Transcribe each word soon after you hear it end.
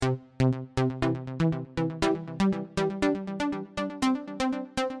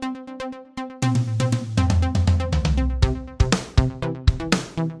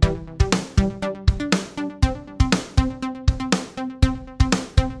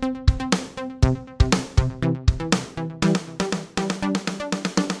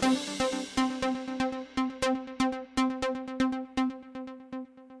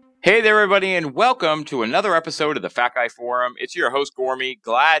Hey there, everybody, and welcome to another episode of the Fat Guy Forum. It's your host, Gormy.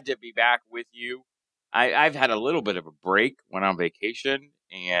 Glad to be back with you. I've had a little bit of a break, went on vacation,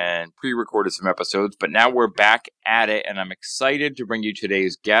 and pre-recorded some episodes, but now we're back at it, and I'm excited to bring you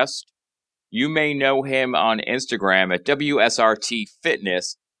today's guest. You may know him on Instagram at WSRT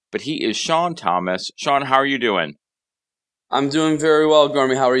Fitness, but he is Sean Thomas. Sean, how are you doing? I'm doing very well,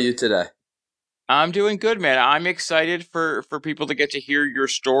 Gormy. How are you today? I'm doing good, man. I'm excited for people to get to hear your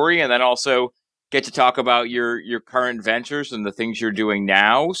story and then also get to talk about your current ventures and the things you're doing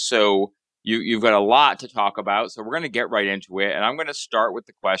now. So you've got a lot to talk about. So we're going to get right into it. And I'm going to start with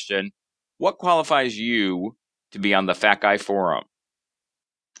the question, what qualifies you to be on the Fat Guy Forum?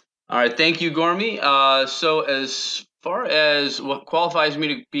 All right, thank you, Gormy. So as far as what qualifies me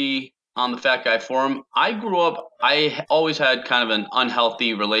to be on the Fat Guy Forum, I always had kind of an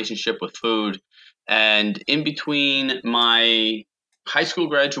unhealthy relationship with food. And in between my high school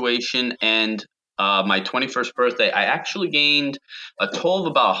graduation and my 21st birthday, I actually gained a total of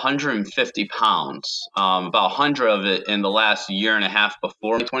about 150 pounds, about 100 of it in the last year and a half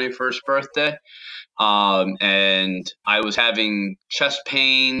before my 21st birthday. And I was having chest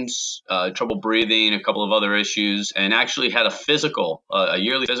pains, trouble breathing, a couple of other issues, and actually had a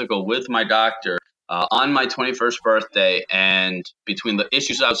yearly physical with my doctor on my 21st birthday. And between the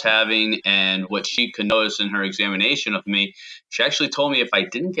issues I was having and what she could notice in her examination of me, she actually told me if I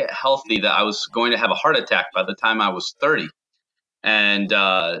didn't get healthy, that I was going to have a heart attack by the time I was 30. And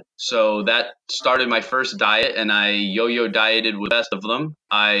so that started my first diet, and I yo-yo dieted with the best of them.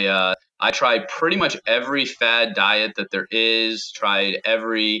 I tried pretty much every fad diet that there is, tried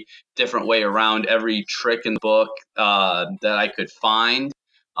every different way around every trick in the book that I could find.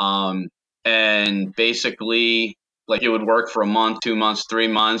 Um, and basically, like, it would work for a month, 2 months, 3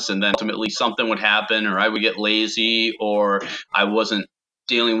 months, and then ultimately something would happen, or I would get lazy, or I wasn't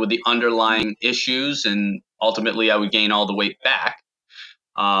dealing with the underlying issues, and ultimately I would gain all the weight back.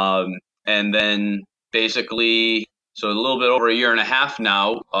 And then basically, so a little bit over a year and a half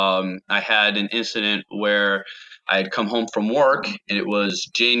now, I had an incident where I had come home from work, and it was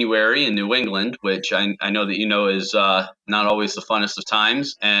January in New England, which I know that you know is not always the funnest of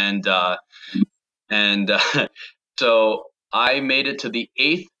times. And so I made it to the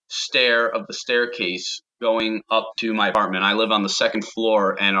eighth stair of the staircase going up to my apartment. I live on the second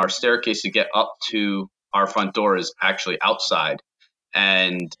floor, and our staircase to get up to our front door is actually outside.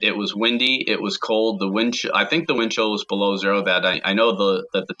 And it was windy. It was cold. I think the wind chill was below zero. I know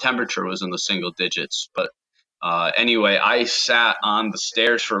that the temperature was in the single digits. But anyway, I sat on the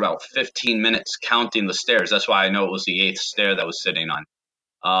stairs for about 15 minutes counting the stairs. That's why I know it was the eighth stair that I was sitting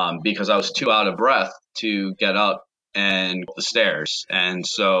on, because I was too out of breath to get up and go up the stairs. And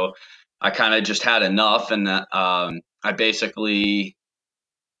so I kind of just had enough, and I basically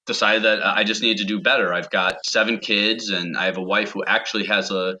decided that I just need to do better. I've got 7 kids, and I have a wife who actually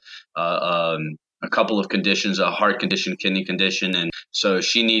has a couple of conditions, a heart condition, kidney condition, and so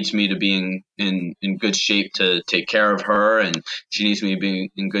she needs me to be in good shape to take care of her, and she needs me to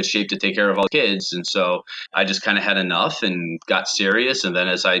be in good shape to take care of all the kids. And so I just kind of had enough and got serious. And then,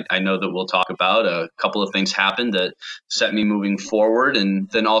 as I know that we'll talk about, a couple of things happened that set me moving forward, and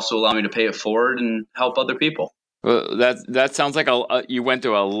then also allow me to pay it forward and help other people. Well, that sounds like you went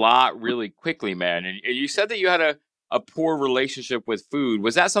through a lot really quickly, man. And you said that you had a poor relationship with food.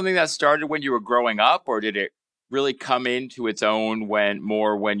 Was that something that started when you were growing up, or did it really come into its own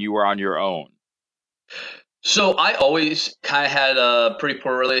when you were on your own? So I always kind of had a pretty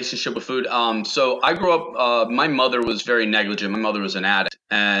poor relationship with food. So I grew up. My mother was very negligent. My mother was an addict,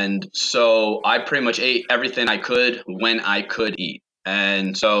 and so I pretty much ate everything I could when I could eat.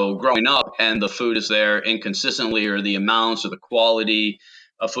 And so growing up, and the food is there inconsistently, or the amounts or the quality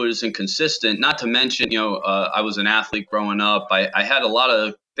of food is inconsistent. Not to mention, I was an athlete growing up. I had a lot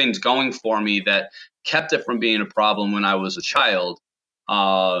of things going for me that kept it from being a problem when I was a child.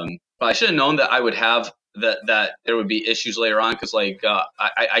 But I should have known that I would have that there would be issues later on, because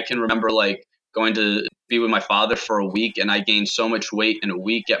I can remember like going to be with my father for a week, and I gained so much weight in a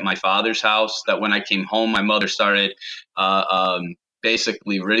week at my father's house that when I came home, my mother started uh, um,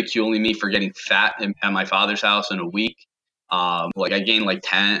 basically ridiculing me for getting fat at my father's house in a week. Like, I gained like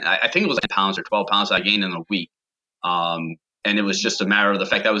 10, I think it was 10 pounds or 12 pounds I gained in a week. Um, and it was just a matter of the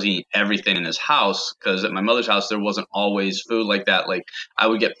fact I was eating everything in his house, because at my mother's house there wasn't always food like that. Like, I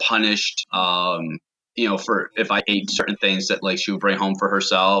would get punished, for if I ate certain things that, like, she would bring home for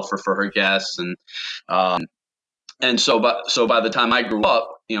herself or for her guests. And um, And so by the time I grew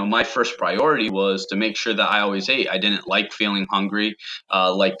up, my first priority was to make sure that I always ate. I didn't like feeling hungry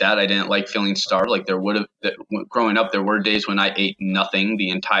like that. I didn't like feeling starved. Like there would have growing up, there were days when I ate nothing the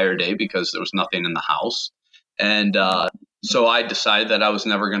entire day because there was nothing in the house, and so I decided that I was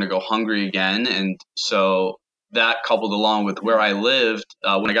never going to go hungry again. And so that coupled along with where I lived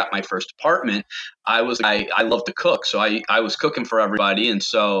when I got my first apartment, I love to cook, so I was cooking for everybody, and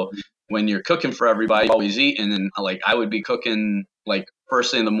so when you're cooking for everybody, you always eat. And then like I would be cooking like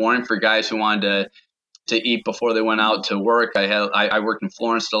first thing in the morning for guys who wanted to eat before they went out to work. I worked in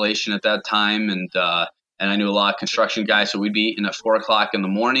floor installation at that time, and I knew a lot of construction guys, so we'd be eating at 4 o'clock in the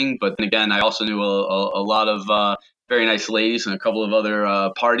morning. But then again, I also knew a lot of very nice ladies and a couple of other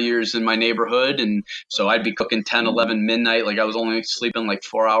partiers in my neighborhood, and so I'd be cooking 10, 11, midnight. Like I was only sleeping like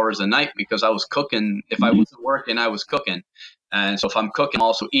 4 hours a night because I was cooking. If I wasn't working, I was cooking. And so if I'm cooking, I'm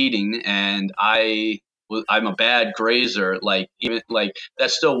also eating, and I'm a bad grazer. Like even like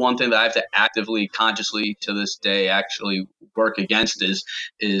that's still one thing that I have to actively, consciously to this day actually work against is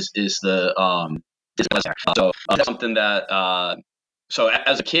the so that's something that so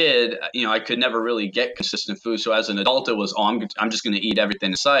as a kid, I could never really get consistent food. So as an adult, it was, I'm just going to eat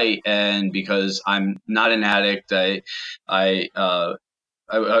everything in sight, and because I'm not an addict, I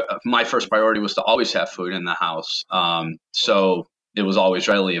my first priority was to always have food in the house. So it was always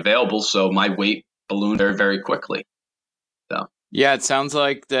readily available. So my weight ballooned very, very quickly. So. Yeah, it sounds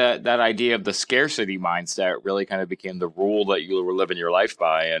like that idea of the scarcity mindset really kind of became the rule that you were living your life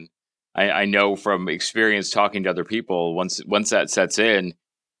by. And I know from experience talking to other people, once that sets in,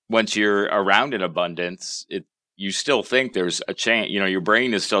 once you're around in abundance, you still think there's a chance. Your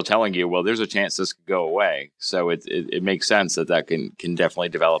brain is still telling you, well, there's a chance this could go away. So it makes sense that can definitely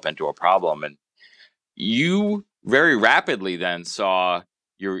develop into a problem. And you very rapidly then saw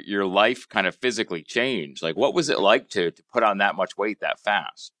your life kind of physically change. Like, what was it like to put on that much weight that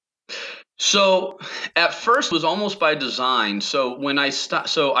fast? So at first it was almost by design. So when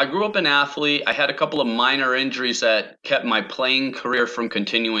so I grew up an athlete. I had a couple of minor injuries that kept my playing career from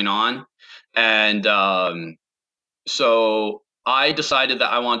continuing on, and so I decided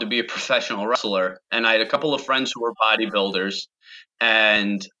that I wanted to be a professional wrestler. And I had a couple of friends who were bodybuilders,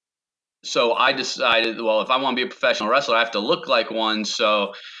 and so I decided, well, if I want to be a professional wrestler, I have to look like one.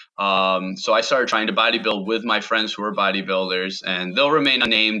 So I started trying to bodybuild with my friends who were bodybuilders, and they'll remain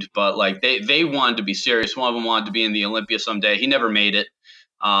unnamed, but like they wanted to be serious. One of them wanted to be in the Olympia someday. He never made it.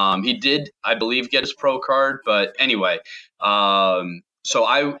 He did, I believe, get his pro card, but anyway. So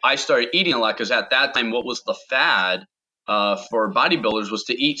I started eating a lot because at that time, what was the fad for bodybuilders was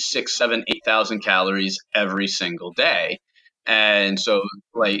to eat 6, 7, 8,000 calories every single day. And so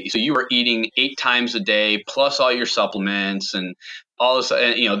so you were eating 8 times a day plus all your supplements and all this,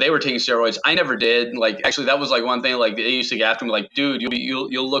 and they were taking steroids. I never did. Like actually, that was like one thing. Like they used to get after me, like, dude,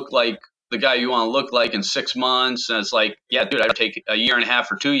 you'll look like the guy you want to look like in 6 months. And it's like, yeah, dude, I'd take a year and a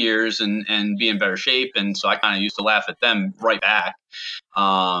half or 2 years and be in better shape. And so I kind of used to laugh at them right back.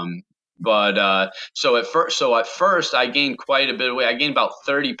 But so at first I gained quite a bit of weight. I gained about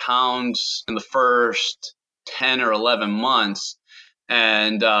 30 pounds in the first 10 or 11 months,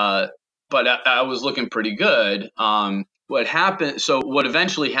 and but I was looking pretty good. What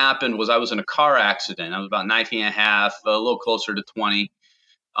eventually happened was I was in a car accident. I was about 19 and a half, a little closer to 20.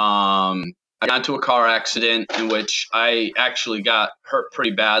 I got into a car accident in which I actually got hurt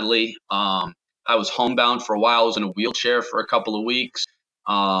pretty badly. I was homebound for a while. I was in a wheelchair for a couple of weeks.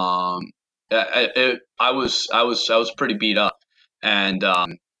 I was pretty beat up, and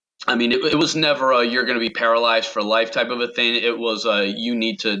I mean, it was never a you're going to be paralyzed for life type of a thing. It was a you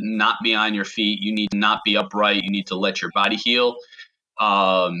need to not be on your feet, you need to not be upright, you need to let your body heal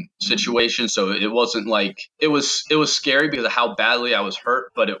situation. So it wasn't like it was scary because of how badly I was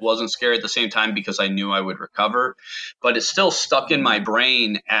hurt, but it wasn't scary at the same time because I knew I would recover. But it still stuck in my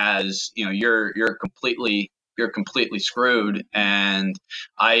brain as you're completely screwed, and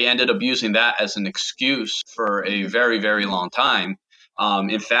I ended up using that as an excuse for a very, very long time.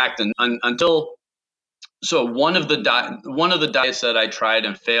 In fact, until one of the diets that I tried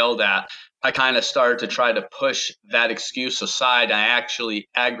and failed at, I kind of started to try to push that excuse aside. I actually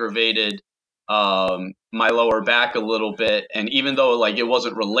aggravated my lower back a little bit, and even though like it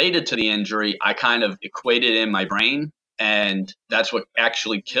wasn't related to the injury, I kind of equated it in my brain, and that's what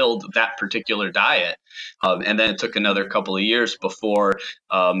actually killed that particular diet. And then it took another couple of years before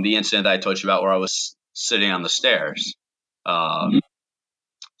the incident that I told you about, where I was sitting on the stairs.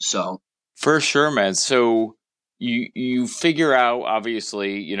 So For sure, man. So you figure out,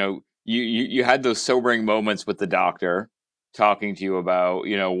 obviously, you had those sobering moments with the doctor talking to you about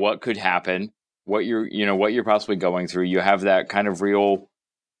what could happen. what you're possibly going through. You have that kind of real,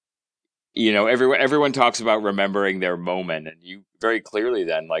 everyone talks about remembering their moment, and you very clearly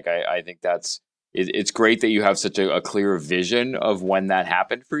then, like, I think it's great that you have such a clear vision of when that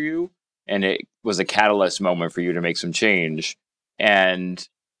happened for you, and it was a catalyst moment for you to make some change. And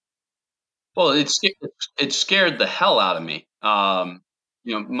Well, it scared the hell out of me.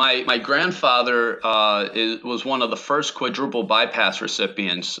 My grandfather was one of the first quadruple bypass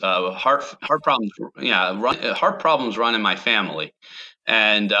recipients. Heart problems, yeah, heart problems run in my family,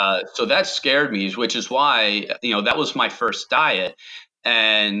 and so that scared me, which is why that was my first diet,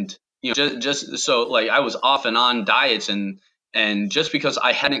 and just so like I was off and on diets, and just because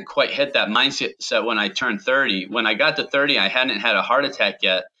I hadn't quite hit that mindset when I turned 30, when I got to 30, I hadn't had a heart attack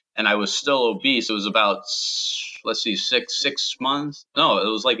yet, and I was still obese. It was about, let's see, 6 months. No, it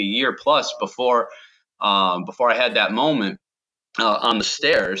was like a year plus before I had that moment on the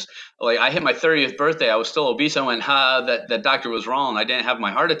stairs. Like I hit my 30th birthday, I was still obese. I went, "Ha, that doctor was wrong. I didn't have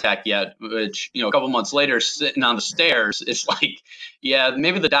my heart attack yet." Which a couple months later, sitting on the stairs, it's like, yeah,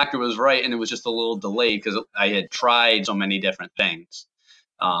 maybe the doctor was right, and it was just a little delayed because I had tried so many different things.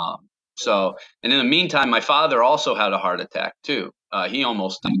 Um, and in the meantime, my father also had a heart attack too. He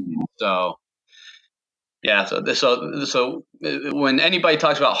almost died. So yeah, so when anybody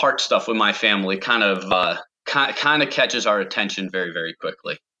talks about heart stuff with my family, kind of catches our attention very, very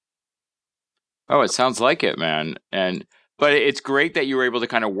quickly. oh, it sounds like it, man. But it's great that you were able to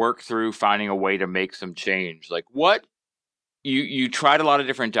kind of work through finding a way to make some change. Like, what you tried a lot of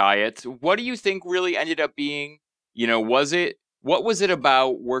different diets. What do you think really ended up being, what was it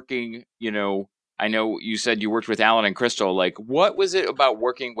about working, I know you said you worked with Alan and Crystal. Like, what was it about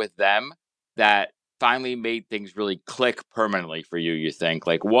working with them that finally made things really click permanently for you, you think?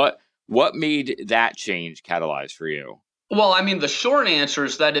 Like, what made that change catalyze for you? Well, I mean, the short answer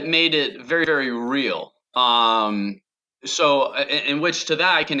is that it made it very, very real. In which to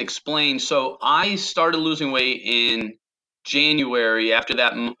that I can explain. So I started losing weight in January after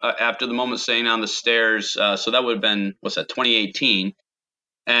after the moment staying on the stairs. So that would have been, what's that, 2018.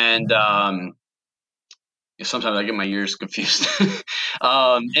 And sometimes I get my years confused.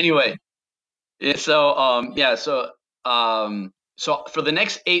 Anyway, so for the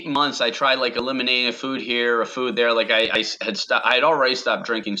next 8 months, I tried like eliminating a food here, a food there. Like I had already stopped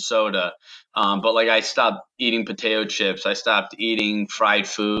drinking soda, but like I stopped eating potato chips. I stopped eating fried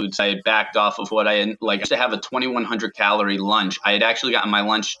foods. I had backed off of what I had, like, I used to have a 2,100 calorie lunch. I had actually gotten my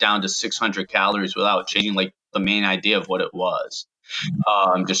lunch down to 600 calories without changing like the main idea of what it was.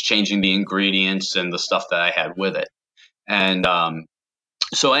 Just changing the ingredients and the stuff that I had with it. And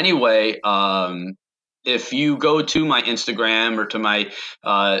so anyway, if you go to my Instagram or to my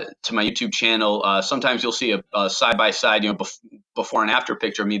YouTube channel, sometimes you'll see a side by side, before and after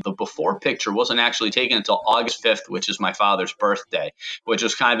picture of me. The before picture wasn't actually taken until August 5th, which is my father's birthday, which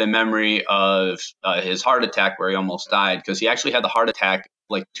was kind of in memory of his heart attack where he almost died, because he actually had the heart attack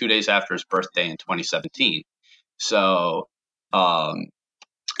like 2 days after his birthday in 2017. So um,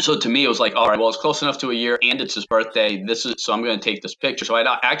 so to me, it was like, all right, well, it's close enough to a year, and it's his birthday. So I'm going to take this picture. So I'd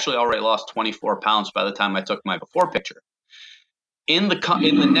actually already lost 24 pounds by the time I took my before picture. In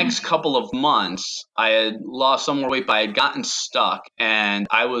the next couple of months, I had lost some more weight, but I had gotten stuck, and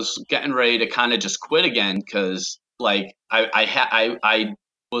I was getting ready to kind of just quit again because, like, I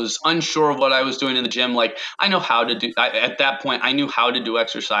was unsure of what I was doing in the gym. Like, I know how to do. At that point, I knew how to do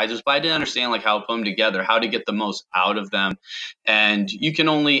exercises, but I didn't understand like how to put them together, how to get the most out of them. And you can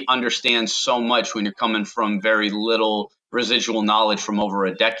only understand so much when you're coming from very little residual knowledge from over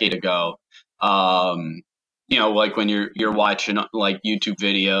a decade ago. Like when you're watching like YouTube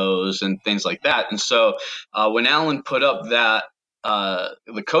videos and things like that. And so when Alan put up that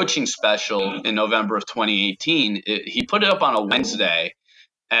the coaching special in November of 2018, he put it up on a Wednesday,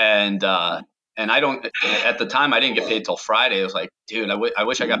 and I don't, at the time I didn't get paid till Friday. I was like, dude, I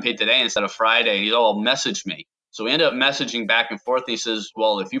wish I got paid today instead of Friday. And he's all messaged me. So we ended up messaging back and forth. And he says,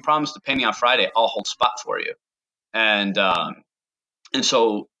 well, if you promise to pay me on Friday, I'll hold spot for you. And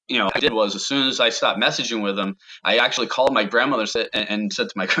so, what I did was, as soon as I stopped messaging with him, I actually called my grandmother and said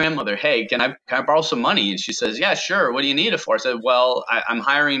to my grandmother, hey, can I borrow some money? And she says, yeah, sure. What do you need it for? I said, well, I'm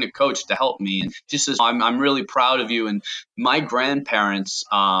hiring a coach to help me. And she says, I'm really proud of you. And my grandparents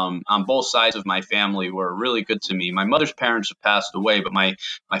on both sides of my family were really good to me. My mother's parents have passed away, but my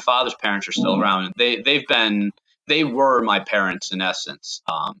father's parents are still around. They were my parents in essence.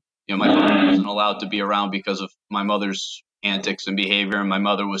 My father wasn't allowed to be around because of my mother's antics and behavior, and my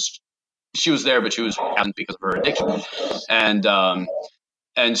mother she was there, but she was absent because of her addiction.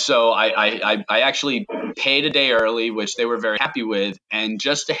 And so I actually paid a day early, which they were very happy with, and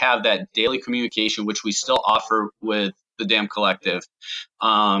just to have that daily communication, which we still offer with the Dam Collective,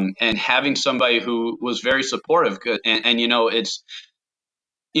 and having somebody who was very supportive. And it's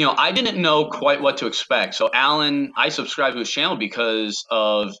I didn't know quite what to expect. So Alan, I subscribed to his channel because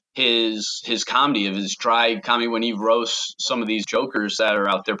of his comedy, of his dry comedy when he roasts some of these jokers that are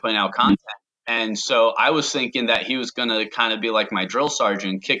out there putting out content. And so I was thinking that he was going to kind of be like my drill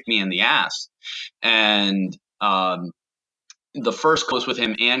sergeant, kick me in the ass. And the first was with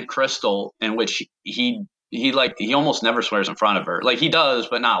him and Crystal, in which he almost never swears in front of her. Like, he does,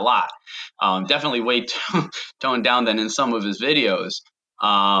 but not a lot. Definitely way toned down than in some of his videos.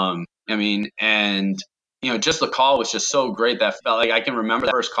 I mean, and just the call was just so great that felt like I can remember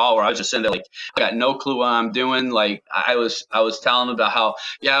that first call where I was just sitting there like I got no clue what I'm doing. Like I was telling them about how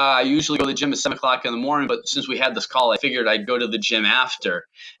I usually go to the gym at 7 o'clock in the morning, but since we had this call, I figured I'd go to the gym after.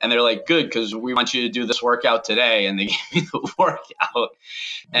 And they're like, good, because we want you to do this workout today. And they gave me the workout,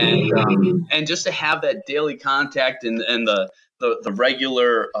 and just to have that daily contact and the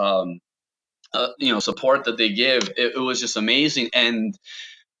regular support that they give, it was just amazing. And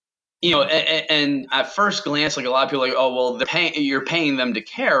and at first glance, like, a lot of people are like, oh well, you're paying them to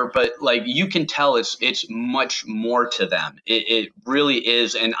care, but like you can tell it's much more to them. It really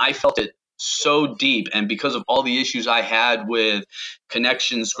is, and I felt it so deep. And because of all the issues I had with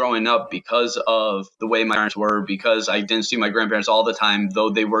connections growing up, because of the way my parents were, because I didn't see my grandparents all the time, though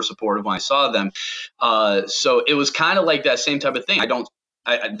they were supportive when I saw them. So it was kind of like that same type of thing.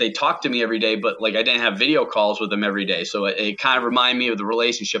 They talked to me every day, but like I didn't have video calls with them every day. So it kind of reminded me of the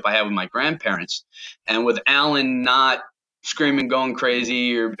relationship I had with my grandparents. And with Alan not screaming, going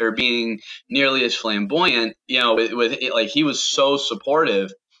crazy, or being nearly as flamboyant, like, he was so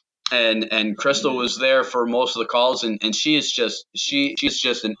supportive. And Crystal was there for most of the calls, and she's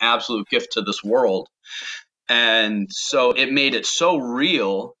just an absolute gift to this world. And so it made it so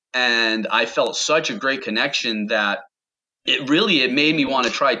real, and I felt such a great connection that it made me want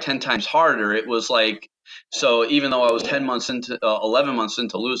to try 10 times harder. It was like, so even though I was 11 months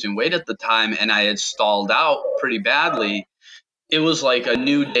into losing weight at the time, and I had stalled out pretty badly, it was like a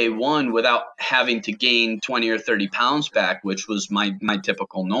new day one without having to gain 20 or 30 pounds back, which was my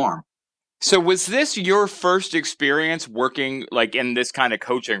typical norm. So was this your first experience working like in this kind of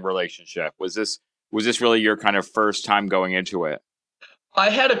coaching relationship? Was this really your kind of first time going into it? I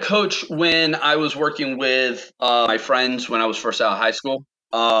had a coach when I was working with my friends when I was first out of high school.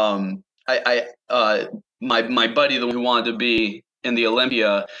 My buddy, the one who wanted to be in the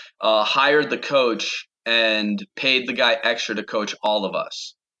Olympia, hired the coach and paid the guy extra to coach all of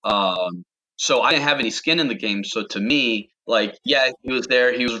us. So I didn't have any skin in the game. So to me, like, yeah, he was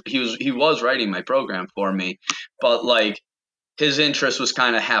there. He was writing my program for me, but like, his interest was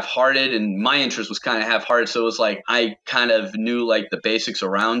kind of half-hearted and my interest was kind of half-hearted. So it was like I kind of knew like the basics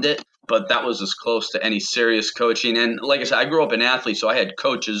around it, but that was as close to any serious coaching. And like I said, I grew up an athlete, so I had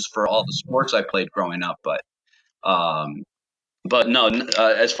coaches for all the sports I played growing up. But no,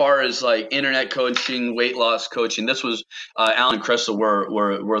 as far as like internet coaching, weight loss coaching, this was Alan and Crystal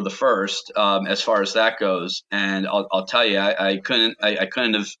were the first, as far as that goes. And I'll tell you, I couldn't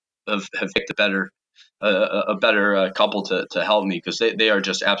have picked a better couple to help me, because they are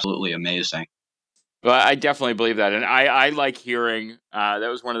just absolutely amazing. Well, I definitely believe that. And I like hearing, that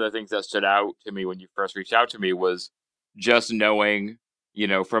was one of the things that stood out to me when you first reached out to me, was just knowing,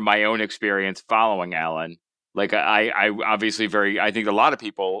 from my own experience following Alan. Like I obviously I think a lot of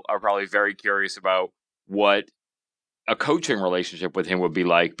people are probably very curious about what a coaching relationship with him would be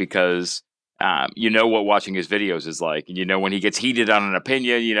like, because what watching his videos is like, and when he gets heated on an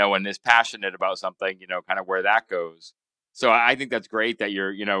opinion, and is passionate about something, kind of where that goes. So I think that's great that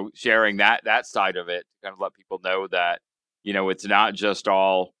you're, sharing that side of it, to kind of let people know that, it's not just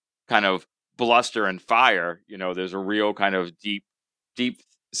all kind of bluster and fire. There's a real kind of deep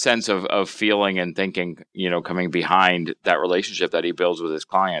sense of feeling and thinking, coming behind that relationship that he builds with his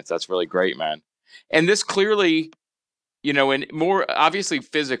clients. That's really great, man. And this clearly, and more obviously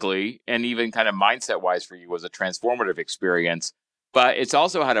physically and even kind of mindset wise for you, was a transformative experience, but it's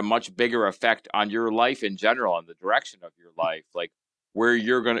also had a much bigger effect on your life in general and the direction of your life, like where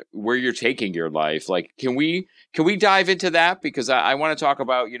you're taking your life. Like, can we dive into that? Because I want to talk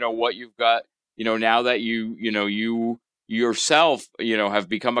about, what you've got, now that you yourself, have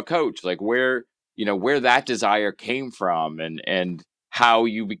become a coach, like where that desire came from, and how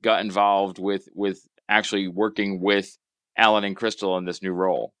you got involved with actually working with Alan and Crystal in this new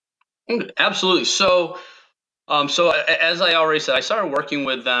role. Absolutely. So as I already said, I started working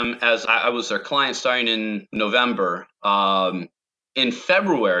with them as I was their client starting in November. in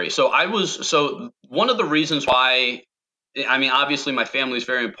February. So one of the reasons why, I mean, obviously my family is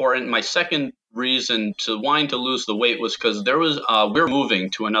very important. My second reason to wanting to lose the weight was because we were moving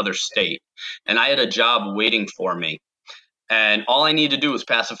to another state, and I had a job waiting for me. And all I needed to do was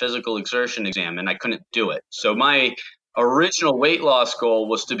pass a physical exertion exam, and I couldn't do it. So my original weight loss goal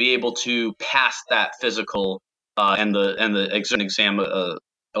was to be able to pass that physical and the exertion exam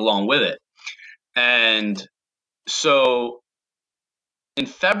along with it. And so in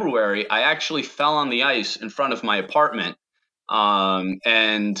February, I actually fell on the ice in front of my apartment,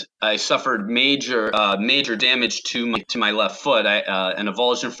 and I suffered major damage to my left foot. An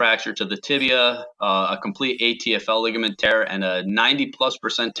avulsion fracture to the tibia, a complete ATFL ligament tear, and a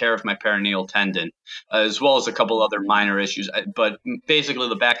 90+% tear of my peroneal tendon, as well as a couple other minor issues. But basically,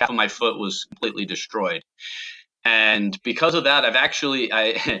 the back half of my foot was completely destroyed. And because of that,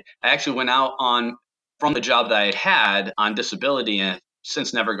 I actually went out on from the job that I had on disability and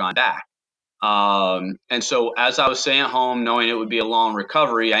since never gone back. And so as I was staying at home, knowing it would be a long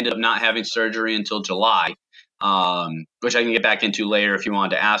recovery, I ended up not having surgery until July, which I can get back into later if you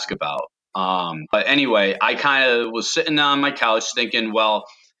wanted to ask about. But anyway, I kind of was sitting on my couch thinking, well,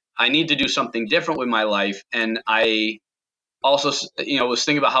 I need to do something different with my life. And I also, was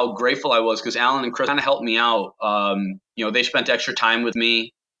thinking about how grateful I was because Alan and Chris kind of helped me out. They spent extra time with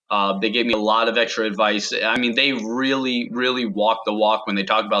me. They gave me a lot of extra advice. I mean, they really, really walk the walk when they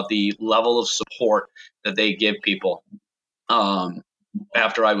talk about the level of support that they give people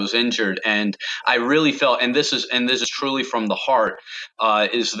after I was injured. And I really felt, and this is truly from the heart,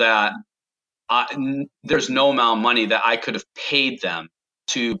 is that there's no amount of money that I could have paid them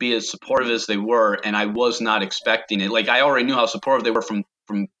to be as supportive as they were, and I was not expecting it. Like, I already knew how supportive they were from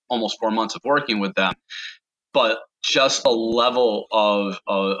almost 4 months of working with them, but just the level of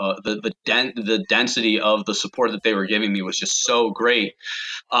the density of the support that they were giving me was just so great.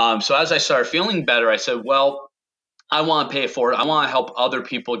 So as I started feeling better, I said, well, I want to pay it forward. I want to help other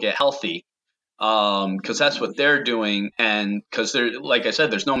people get healthy because that's what they're doing, and because like I said,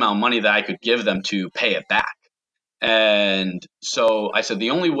 there's no amount of money that I could give them to pay it back. And so I said,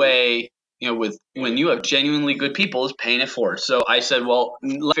 the only way, with when you have genuinely good people is paying it forward. So I said, well,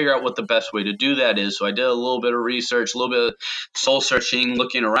 let's figure out what the best way to do that is. So I did a little bit of research, a little bit of soul searching,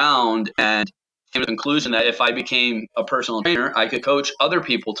 looking around, and came to the conclusion that if I became a personal trainer, I could coach other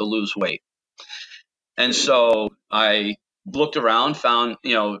people to lose weight. And so I looked around, found,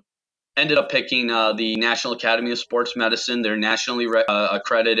 ended up picking the National Academy of Sports Medicine. They're nationally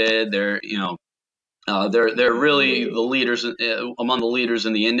accredited. They're really the leaders among the leaders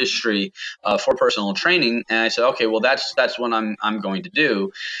in the industry for personal training. And I said, okay, well that's what I'm going to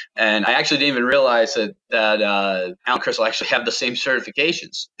do. And I actually didn't even realize that Alan and Chris will actually have the same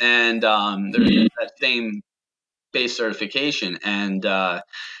certifications, and they're that same base certification. And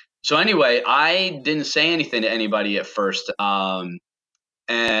so anyway, I didn't say anything to anybody at first.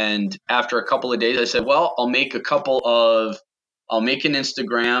 And after a couple of days, I said, well, I'll make an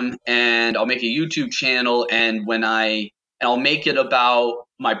Instagram and I'll make a YouTube channel. And I'll make it about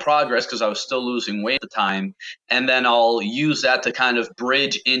my progress because I was still losing weight at the time. And then I'll use that to kind of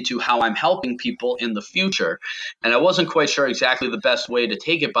bridge into how I'm helping people in the future. And I wasn't quite sure exactly the best way to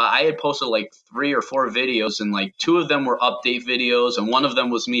take it, but I had posted like 3 or 4 videos, and like 2 of them were update videos. And one of them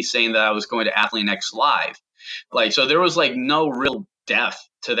was me saying that I was going to Athlean-X Live. Like, so there was like no real depth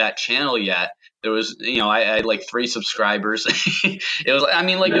to that channel yet. There was, I had like 3 subscribers. It was, I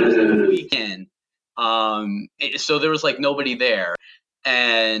mean, like it was like a weekend. So there was like nobody there.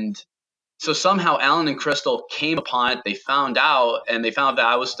 And so somehow Alan and Crystal came upon it. They found out that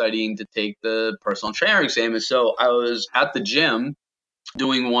I was studying to take the personal trainer exam. And so I was at the gym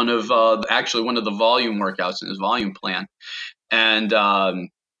doing one of the volume workouts in his volume plan. And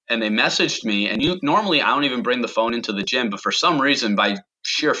they messaged me, and normally I don't even bring the phone into the gym, but for some reason, by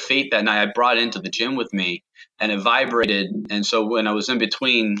sheer fate that night, I brought it into the gym with me, and it vibrated. And so when I was in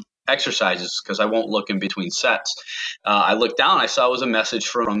between exercises, because I won't look in between sets, I looked down, I saw it was a message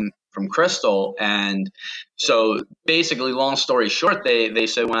from Crystal. And so basically, long story short, they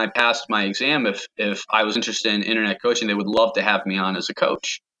said when I passed my exam, if I was interested in internet coaching, they would love to have me on as a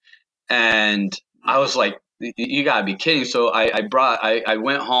coach. And I was like, you gotta be kidding. So I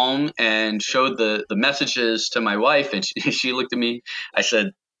went home and showed the messages to my wife, and she looked at me. I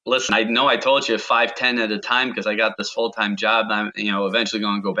said, listen, I know I told you 5-10 at a time because I got this full-time job that I'm, eventually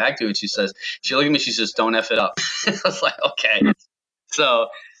going to go back to. And she looked at me, she says, don't F it up. I was like, okay. So,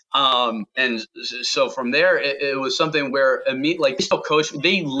 and so from there, it was something where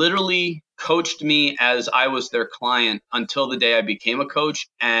they literally coached me as I was their client until the day I became a coach.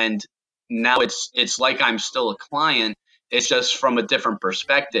 And now it's like I'm still a client, It's just from a different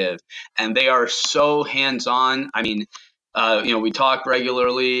perspective, and they are so hands-on. I mean, we talk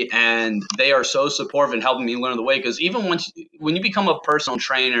regularly, and they are so supportive in helping me learn the way. Because even when you become a personal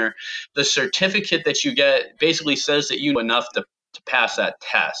trainer, the certificate that you get basically says that you know enough to pass that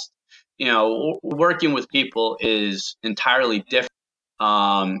test. Working with people is entirely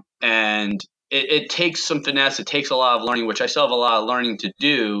different, and it takes some finesse. It takes a lot of learning, which I still have a lot of learning to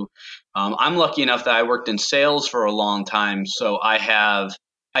do. I'm lucky enough that I worked in sales for a long time, so I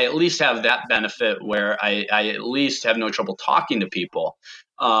at least have that benefit where I at least have no trouble talking to people.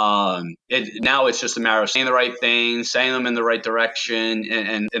 Now it's just a matter of saying the right things, saying them in the right direction,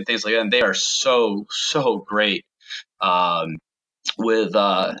 and things like that. And they are so great um, with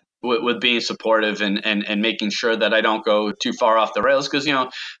with being supportive and making sure that I don't go too far off the rails. Because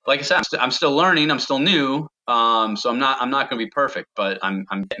like I said, I'm still learning. I'm still new. So I'm not going to be perfect, but I'm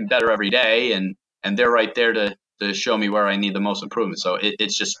getting better every day, and they're right there to show me where I need the most improvement. So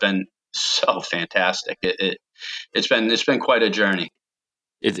it's just been so fantastic. It's been quite a journey.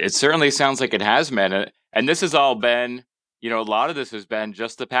 It certainly sounds like it has been, and this has all been, a lot of this has been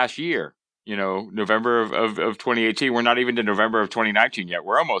just the past year. November of 2018. We're not even to November of 2019 yet.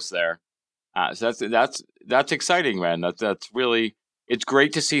 We're almost there. So that's exciting, man. That's really, it's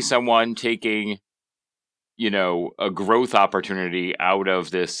great to see someone taking, a growth opportunity out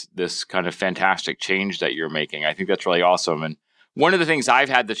of this kind of fantastic change that you're making. I think that's really awesome. And one of the things I've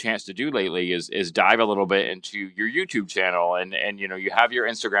had the chance to do lately is dive a little bit into your YouTube channel, and you have your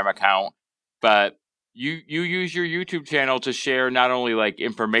Instagram account, but you use your YouTube channel to share not only like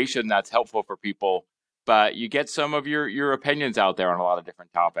information that's helpful for people, but you get some of your opinions out there on a lot of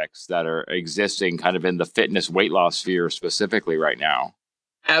different topics that are existing kind of in the fitness weight loss sphere specifically right now.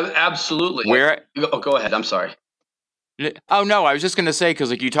 Absolutely. Where Go ahead. I'm sorry. Oh no, I was just gonna say, because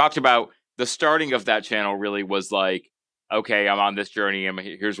like you talked about the starting of that channel really was like, okay, I'm on this journey, and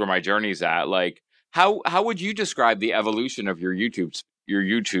here's where my journey's at. Like, how would you describe the evolution of your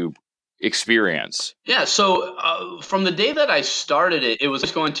YouTube experience? Yeah, so from the day that I started it, it was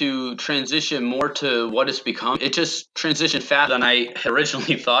just going to transition more to what it's become. It just transitioned faster than I had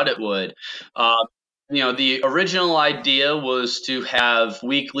originally thought it would. Uh, the original idea was to have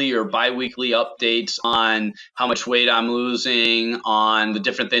weekly or bi-weekly updates on how much weight I'm losing, on the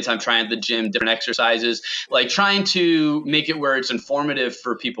different things I'm trying at the gym, different exercises, like trying to make it where it's informative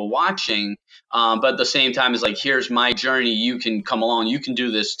for people watching. But at the same time, it's like, here's my journey. You can come along. You can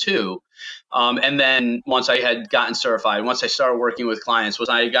do this too. And then once I had gotten certified, once I started working with clients, once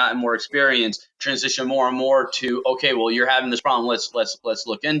I had gotten more experience, transition more and more to, okay, well, you're having this problem. Let's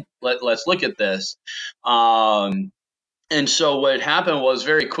look at this. And so what happened was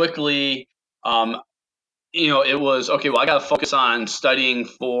very quickly, it was okay. Well, I got to focus on studying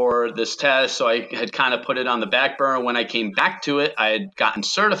for this test. So I had kind of put it on the back burner. When I came back to it, I had gotten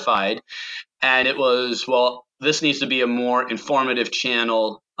certified, and it was, well, this needs to be a more informative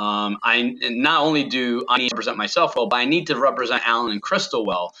channel. I not only do I need to represent myself well, but I need to represent Alan and Crystal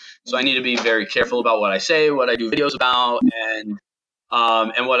well. So I need to be very careful about what I say, what I do videos about,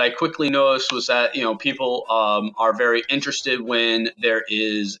 and what I quickly noticed was that people are very interested when there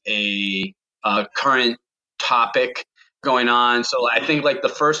is a current topic going on. So I think like the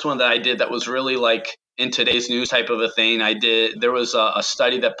first one that I did that was really like in today's news type of a thing, there was a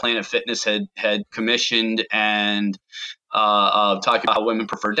study that Planet Fitness had commissioned, and talking about women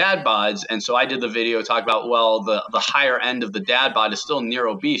prefer dad bods. And so I did the video talk about, well, the higher end of the dad bod is still near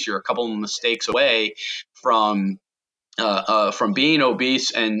obese. You're a couple of mistakes away from being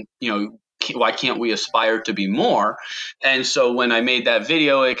obese, and why can't we aspire to be more? And so when I made that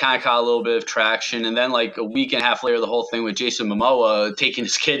video, it kind of caught a little bit of traction. And then like a week and a half later, the whole thing with Jason Momoa taking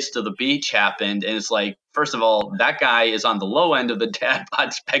his kids to the beach happened. And it's like, first of all, that guy is on the low end of the dad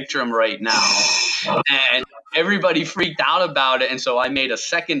bod spectrum right now. And everybody freaked out about it. And so I made a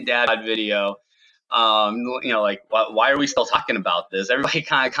second dad bod video. Like, why are we still talking about this? Everybody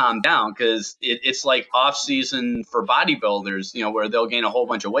kind of calm down, because it's like off season for bodybuilders, where they'll gain a whole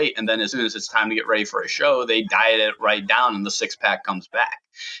bunch of weight, and then as soon as it's time to get ready for a show, they diet it right down, and the six pack comes back.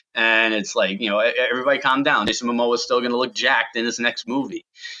 And it's like, everybody calm down. Jason Momoa is still going to look jacked in his next movie.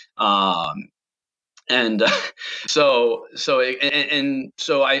 And so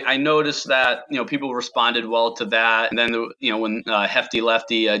I noticed that people responded well to that. And then when Hefty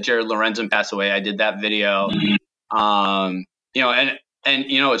Lefty Jared Lorenzen passed away, I did that video. And And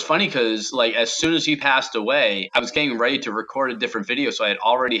it's funny because like as soon as he passed away, I was getting ready to record a different video, so I had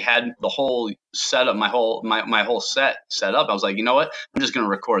already had the whole setup, my whole set up. I was like, you know what, I'm just gonna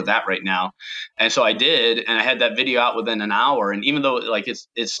record that right now, and so I did, and I had that video out within an hour. And even though like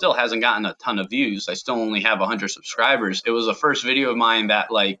it still hasn't gotten a ton of views, I still only have 100 subscribers. It was the first video of mine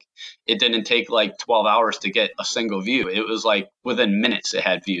that like it didn't take like 12 hours to get a single view. It was like within minutes it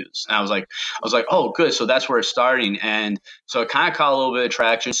had views, and I was like, oh, good, so that's where it's starting. And so it kind of caught a little bit of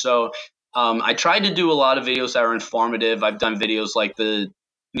traction. So I tried to do a lot of videos that are informative. I've done videos like the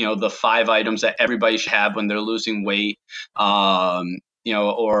 5 items that everybody should have when they're losing weight, or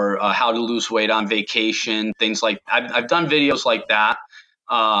how to lose weight on vacation, things like I've done videos like that.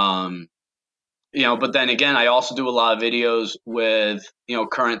 Um, but then again, I also do a lot of videos with,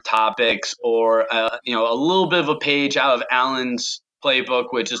 current topics, or, a little bit of a page out of Alan's playbook,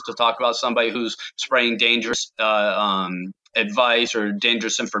 which is to talk about somebody who's spreading dangerous advice or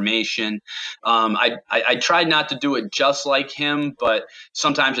dangerous information. I tried not to do it just like him, but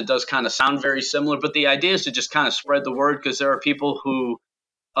sometimes it does kind of sound very similar. But the idea is to just kind of spread the word, because there are people who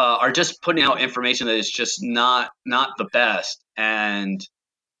are just putting out information that is just not the best. And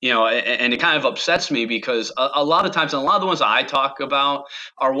and it kind of upsets me, because a lot of times, and a lot of the ones that I talk about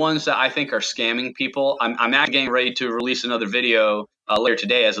are ones that I think are scamming people. I'm actually getting ready to release another video later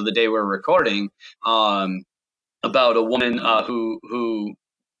today, as of the day we're recording, about a woman who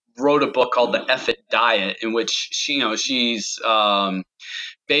wrote a book called The F It Diet, in which she's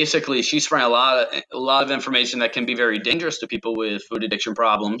basically she's spreading a lot of information that can be very dangerous to people with food addiction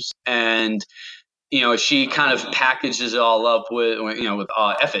problems. And she kind of packages it all up with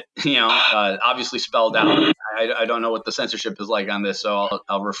F it, obviously spelled out. I don't know what the censorship is like on this, so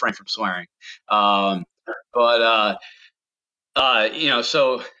I'll refrain from swearing. But but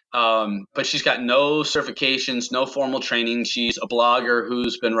she's got no certifications, no formal training. She's a blogger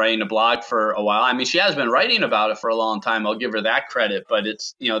who's been writing a blog for a while. I mean, she has been writing about it for a long time. I'll give her that credit, but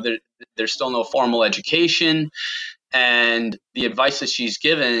it's, there's still no formal education. And the advice that she's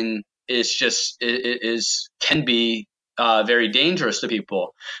given is just can be very dangerous to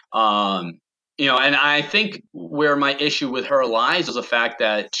people. And I think where my issue with her lies is the fact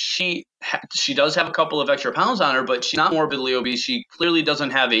that she does have a couple of extra pounds on her, but she's not morbidly obese. She clearly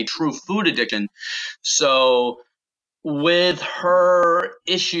doesn't have a true food addiction. So with her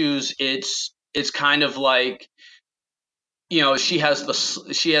issues, it's kind of like, she has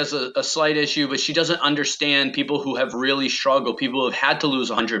a slight issue, but she doesn't understand people who have really struggled, people who have had to lose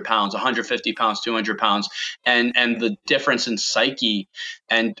 100 pounds, 150 pounds, 200 pounds, and the difference in psyche.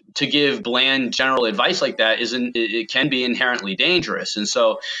 And to give bland general advice like that it can be inherently dangerous. And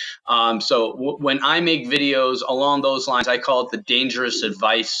so when I make videos along those lines, I call it the dangerous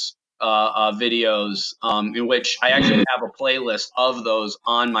advice videos, in which I actually have a playlist of those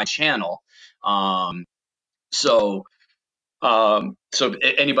on my channel. Um, so so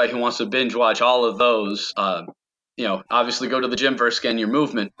anybody who wants to binge watch all of those, obviously go to the gym first, scan your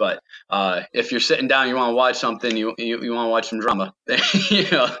movement. But if you're sitting down, you want to watch something, you want to watch some drama,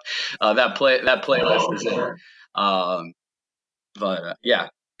 that playlist is it. But yeah.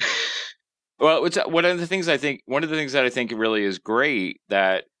 Well, it's one of the things that I think really is great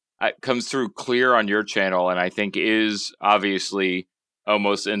that comes through clear on your channel, and I think is obviously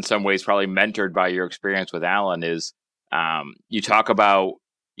almost in some ways probably mentored by your experience with Alan, is you talk about,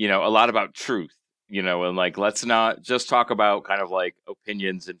 a lot about truth, and like, let's not just talk about kind of like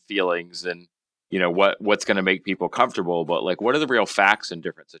opinions and feelings and, what's going to make people comfortable, but like, what are the real facts in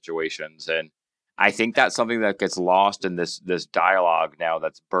different situations? And I think that's something that gets lost in this dialogue now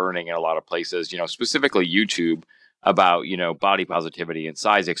that's burning in a lot of places, specifically YouTube, about, body positivity and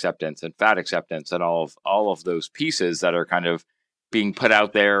size acceptance and fat acceptance and all of those pieces that are kind of being put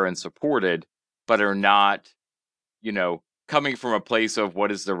out there and supported, but are not, coming from a place of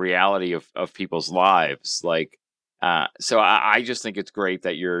what is the reality of people's lives. Like, so I just think it's great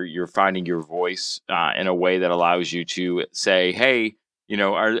that you're finding your voice in a way that allows you to say, hey,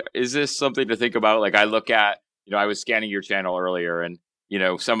 is this something to think about? Like, I look at, I was scanning your channel earlier, and,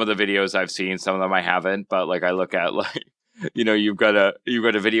 some of the videos I've seen, some of them I haven't, but like, I look at like, you've got a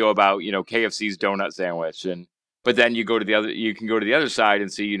video about, KFC's donut sandwich. But then you can go to the other side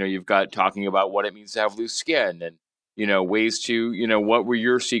and see, you've got talking about what it means to have loose skin, and, ways to, what were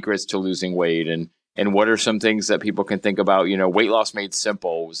your secrets to losing weight, and what are some things that people can think about. Weight Loss Made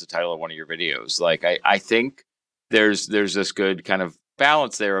Simple was the title of one of your videos. Like, I think there's this good kind of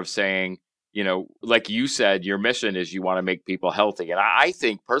balance there of saying, like you said, your mission is you want to make people healthy. And I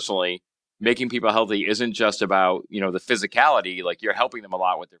think personally, making people healthy isn't just about, the physicality. Like, you're helping them a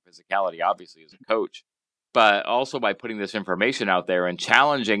lot with their physicality, obviously, as a coach. but also by putting this information out there and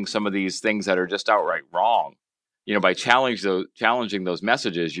challenging some of these things that are just outright wrong. By challenging those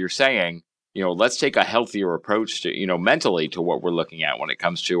messages, you're saying, let's take a healthier approach to, mentally to what we're looking at when it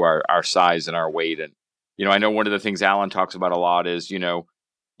comes to our size and our weight. And, I know one of the things Alan talks about a lot is,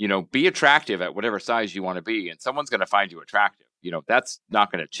 be attractive at whatever size you want to be, and someone's going to find you attractive. That's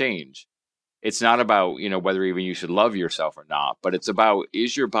not going to change. It's not about, whether even you should love yourself or not, but it's about,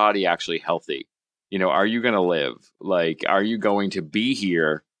 is your body actually healthy? Are you going to live? Like, are you going to be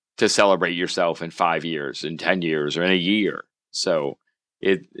here to celebrate yourself in 5 years, in 10 years, or in a year? So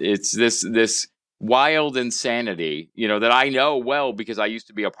it's this wild insanity, that I know well because I used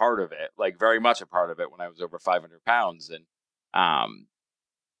to be a part of it, like very much a part of it when I was over 500 pounds. And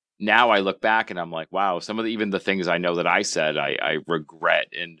now I look back and I'm like, wow, some of even the things I know that I said, I regret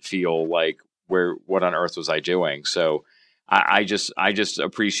and feel like, what on earth was I doing? So I just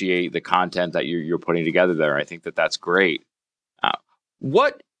appreciate the content that you're putting together there. I think that that's great.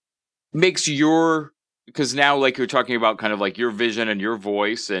 What makes because now, like, you're talking about kind of like your vision and your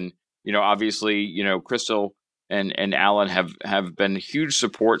voice, and obviously, Crystal and Alan have been huge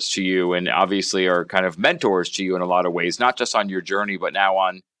supports to you, and obviously are kind of mentors to you in a lot of ways, not just on your journey, but now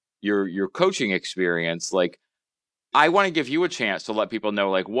on your coaching experience. Like, I want to give you a chance to let people know,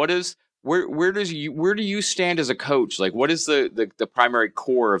 like, where do you stand as a coach? Like, what is the primary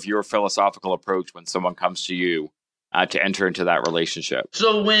core of your philosophical approach when someone comes to you to enter into that relationship?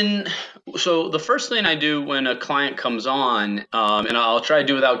 So the first thing I do when a client comes on, and I'll try to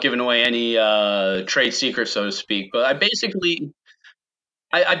do without giving away any trade secrets, so to speak, but I basically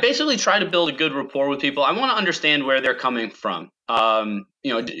try to build a good rapport with people. I want to understand where they're coming from.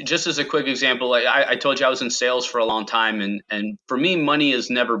 Just as a quick example, like I told you, I was in sales for a long time, and for me, money has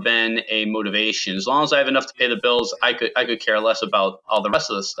never been a motivation. As long as I have enough to pay the bills, I could care less about all the rest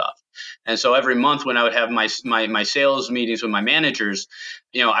of the stuff. And so every month when I would have my sales meetings with my managers,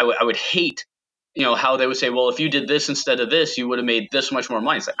 I would hate, how they would say, well, if you did this instead of this, you would have made this much more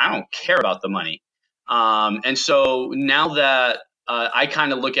money. It's like, I don't care about the money. And so now that I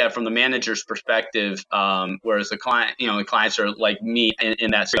kind of look at it from the manager's perspective, whereas the clients are like me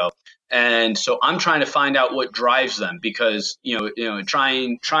in that scope. And so I'm trying to find out what drives them, because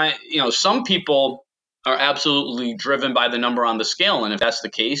some people are absolutely driven by the number on the scale, and if that's the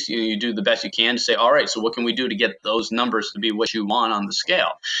case, you do the best you can to say, all right, so what can we do to get those numbers to be what you want on the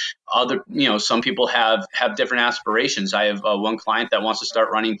scale? Some people have different aspirations. I have one client that wants to start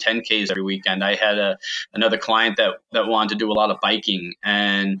running 10Ks every weekend. I had another client that wanted to do a lot of biking,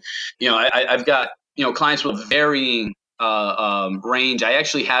 and I've got clients with varying range. I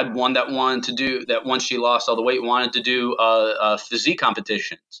actually had one that wanted to do that once she lost all the weight, wanted to do physique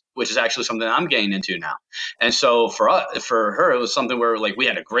competitions, which is actually something I'm getting into now. And so for her, it was something where, like, we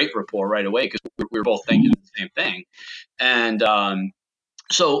had a great rapport right away because we were both thinking the same thing. And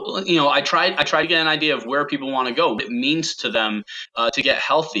so I tried to get an idea of where people want to go, what it means to them to get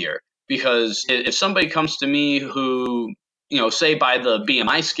healthier. Because if somebody comes to me who, say by the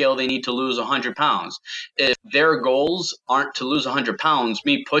BMI scale, they need to lose 100 pounds. If their goals aren't to lose 100 pounds,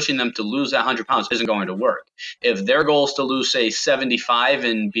 me pushing them to lose that 100 pounds isn't going to work. If their goal is to lose, say, 75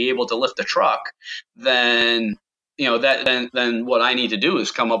 and be able to lift a truck, then then what I need to do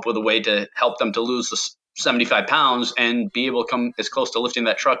is come up with a way to help them to lose the 75 pounds and be able to come as close to lifting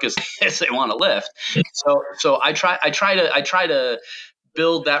that truck as they want to lift. So I try to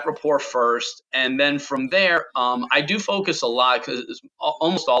build that rapport first, and then from there, I do focus a lot because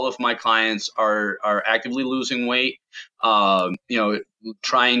almost all of my clients are actively losing weight,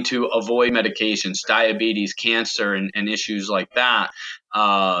 trying to avoid medications, diabetes, cancer, and issues like that.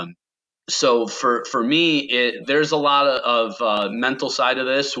 So for me, there's a lot of mental side of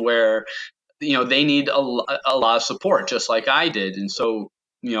this where they need a lot of support, just like I did. And so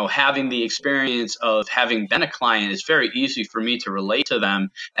having the experience of having been a client, it's very easy for me to relate to them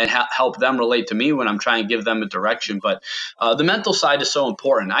and help them relate to me when I'm trying to give them a direction. But the mental side is so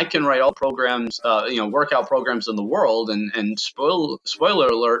important. I can write all programs, workout programs in the world, and spoiler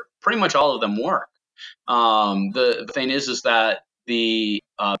alert, pretty much all of them work. The thing is that the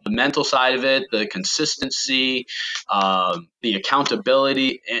mental side of it, the consistency, the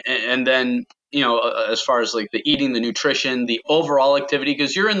accountability, and then as far as like the eating, the nutrition, the overall activity,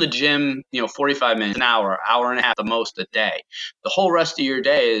 because you're in the gym 45 minutes, an hour and a half the most a day. The whole rest of your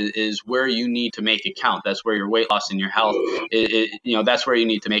day is where you need to make it count. That's where your weight loss and your health, that's where you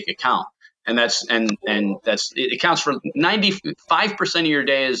need to make it count. And it counts for 95% of your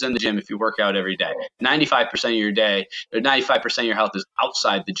day is in the gym if you work out every day. 95% of your day, or 95% of your health is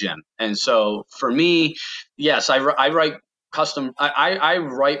outside the gym. And so for me, yes, I write custom. I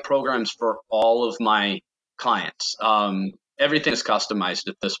write programs for all of my clients. Everything is customized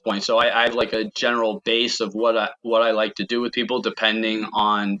at this point. So I have like a general base of what I like to do with people depending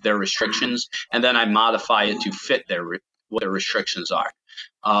on their restrictions, and then I modify it to fit what their restrictions are.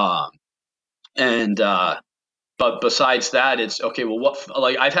 But besides that, it's okay. Well,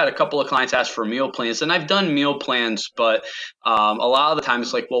 like I've had a couple of clients ask for meal plans, and I've done meal plans, but a lot of the time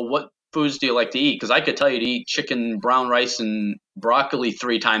it's like, well, what foods do you like to eat? Because I could tell you to eat chicken, brown rice, and broccoli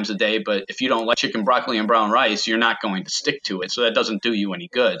 3 times a day, but if you don't like chicken, broccoli, and brown rice, you're not going to stick to it. So that doesn't do you any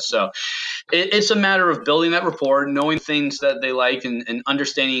good. So it's a matter of building that rapport, knowing things that they like, and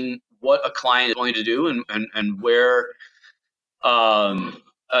understanding what a client is going to do, and where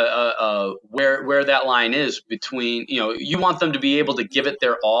where that line is between, you want them to be able to give it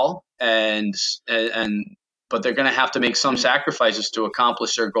their all, and but they're going to have to make some sacrifices to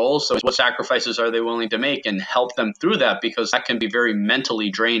accomplish their goals. So what sacrifices are they willing to make, and help them through that, because that can be very mentally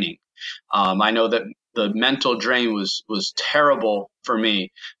draining. I know that the mental drain was terrible for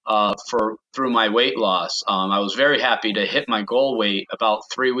me through my weight loss. I was very happy to hit my goal weight about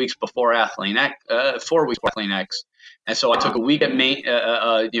 3 weeks before Athlean X, 4 weeks before Athlean X. And so I took a week at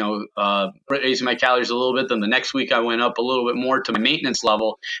raising my calories a little bit. Then the next week I went up a little bit more to my maintenance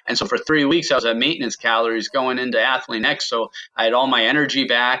level. And so for 3 weeks I was at maintenance calories going into Athlean X. So I had all my energy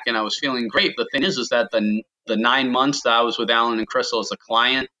back and I was feeling great. The thing is that the 9 months that I was with Alan and Crystal as a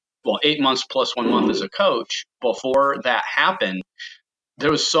client, well, 8 months plus 1 month as a coach, before that happened, there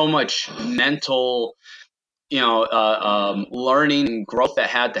was so much mental learning and growth that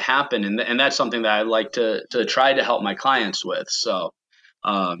had to happen, and that's something that I like to try to help my clients with. So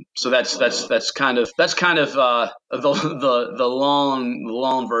that's kind of the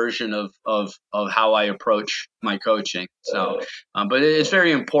long version of how I approach my coaching. So, but it's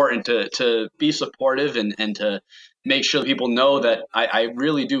very important to be supportive and to make sure that people know that I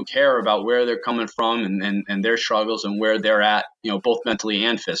really do care about where they're coming from and their struggles and where they're at, both mentally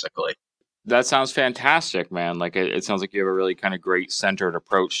and physically. That sounds fantastic, man. Like it sounds like you have a really kind of great centered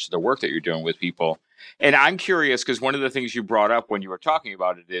approach to the work that you're doing with people. And I'm curious because one of the things you brought up when you were talking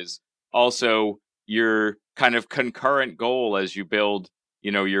about it is also your kind of concurrent goal as you build,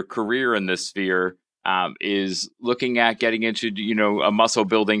 your career in this sphere, is looking at getting into, a muscle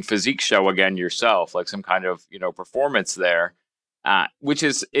building physique show again yourself, like some kind of, performance there, which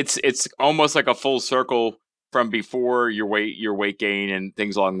is it's almost like a full circle from before your weight gain and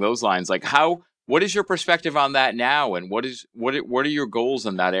things along those lines. Like what is your perspective on that now, and what are your goals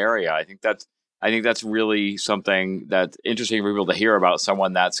in that area? I think that's really something that's interesting for people to hear about,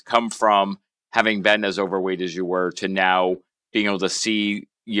 someone that's come from having been as overweight as you were to now being able to see,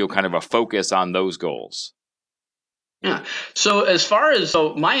 kind of a focus on those goals. Yeah.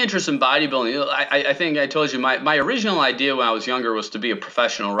 So my interest in bodybuilding, I think I told you my original idea when I was younger was to be a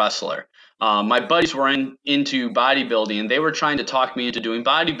professional wrestler. My buddies were into bodybuilding, and they were trying to talk me into doing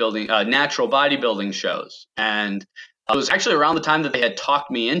bodybuilding, natural bodybuilding shows. And it was actually around the time that they had talked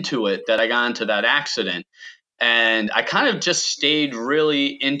me into it that I got into that accident. And I kind of just stayed really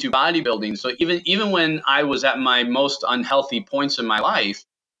into bodybuilding. So even when I was at my most unhealthy points in my life,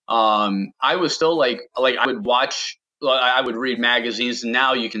 I was still like I would read magazines, and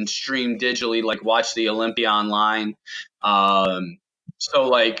now you can stream digitally, like watch the Olympia online.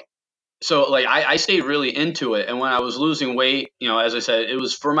 So I stayed really into it. And when I was losing weight, as I said, it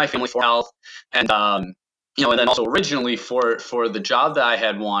was for my family, for health, and and then also originally for the job that I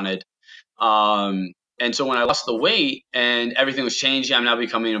had wanted. And so when I lost the weight and everything was changing, I'm now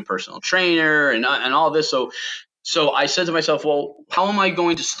becoming a personal trainer and all this. So I said to myself, well, how am I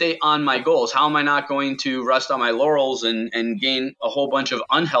going to stay on my goals? How am I not going to rest on my laurels and gain a whole bunch of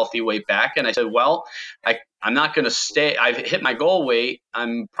unhealthy weight back? And I said, well, I'm not going to stay. I've hit my goal weight.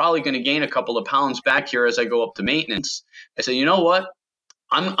 I'm probably going to gain a couple of pounds back here as I go up to maintenance. I said, you know what?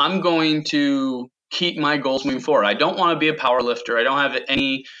 I'm going to keep my goals moving forward. I don't want to be a power lifter.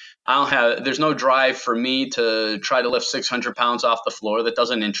 There's no drive for me to try to lift 600 pounds off the floor. That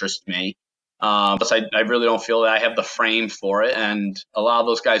doesn't interest me. Plus, I really don't feel that I have the frame for it, and a lot of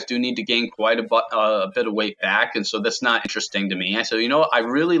those guys do need to gain quite a bit of weight back, and so that's not interesting to me. I said, I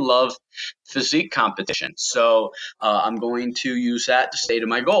really love physique competition, so I'm going to use that to stay to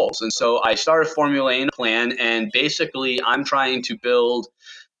my goals. And so I started formulating a plan, and basically I'm trying to build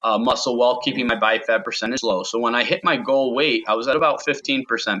muscle while keeping my body fat percentage low. So when I hit my goal weight, I was at about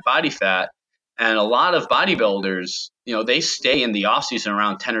 15% body fat. And a lot of bodybuilders, they stay in the off season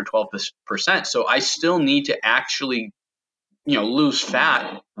around 10 or 12%. So I still need to actually, lose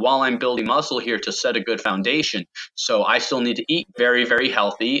fat while I'm building muscle here to set a good foundation. So I still need to eat very, very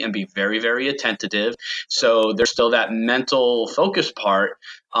healthy and be very, very attentive. So there's still that mental focus part,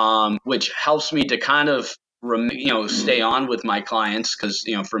 which helps me to kind of stay on with my clients, because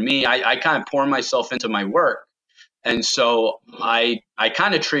for me, I kind of pour myself into my work. And so I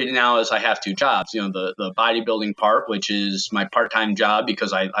kind of treat it now as I have two jobs, the bodybuilding part, which is my part-time job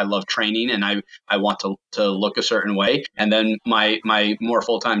because I love training and I want to look a certain way. And then my more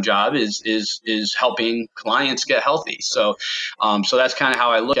full-time job is helping clients get healthy. So that's kind of how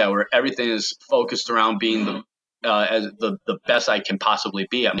I look at it, where everything is focused around being as the best I can possibly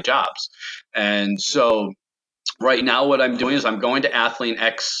be at my jobs. And so right now, what I'm doing is I'm going to Athlean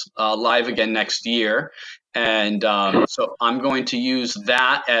X live again next year. And so I'm going to use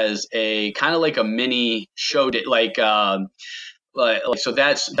that as a kind of like a mini show, so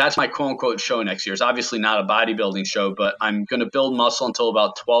that's my quote unquote show next year. It's obviously not a bodybuilding show, but I'm going to build muscle until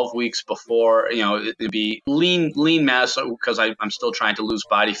about 12 weeks before, it'd be lean mass because I'm still trying to lose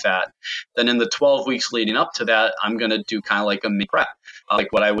body fat. Then in the 12 weeks leading up to that, I'm going to do kind of like a mini prep,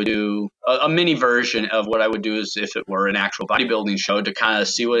 like what I would do, a mini version of what I would do is if it were an actual bodybuilding show, to kind of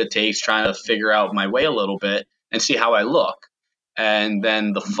see what it takes, trying to figure out my way a little bit and see how I look. And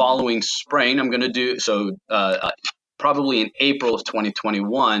then the following spring, I'm going to do probably in April of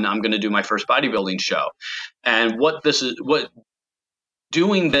 2021, I'm going to do my first bodybuilding show. And what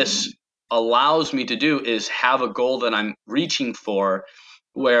doing this allows me to do is have a goal that I'm reaching for,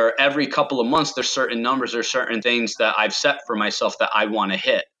 where every couple of months there's certain numbers or certain things that I've set for myself that I want to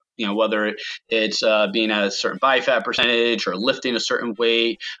hit. Whether it's being at a certain body fat percentage, or lifting a certain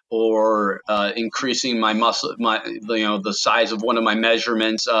weight, or increasing my muscle, the size of one of my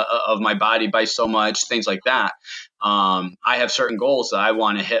measurements of my body by so much, things like that. I have certain goals that I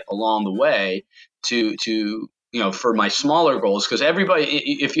want to hit along the way to for my smaller goals, because everybody,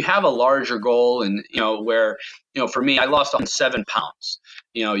 if you have a larger goal, and where for me, I lost 7 pounds.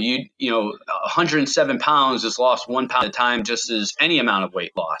 107 pounds is lost 1 pound at a time, just as any amount of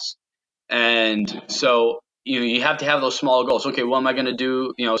weight loss. And so you have to have those small goals. Okay, what am I going to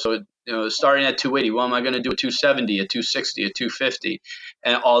do? Starting at 280, what am I going to do at 270, at 260, at 250,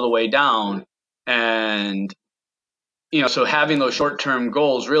 and all the way down. And so having those short-term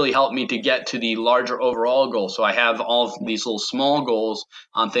goals really helped me to get to the larger overall goal. So I have all of these little small goals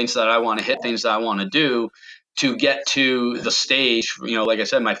on things that I want to hit, things that I want to do, to get to the stage. Like I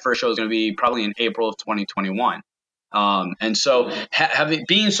said, my first show is going to be probably in April of 2021. And so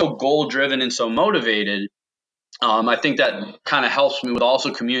being so goal-driven and so motivated, I think that kind of helps me with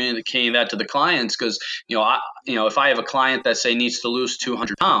also communicating that to the clients, because if I have a client that say needs to lose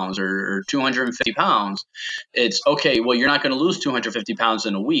 200 pounds or 250 pounds, it's okay. Well, you're not going to lose 250 pounds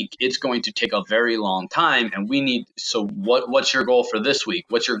in a week. It's going to take a very long time, and we need. So what's your goal for this week?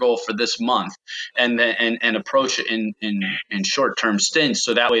 What's your goal for this month? And then and approach it in short term stints,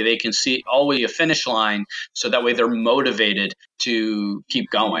 so that way they can see always a finish line. So that way they're motivated to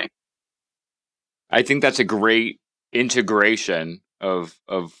keep going. I think that's a great integration of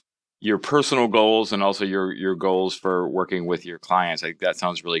your personal goals and also your goals for working with your clients. I think that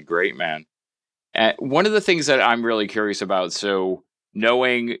sounds really great, man. One of the things that I'm really curious about, so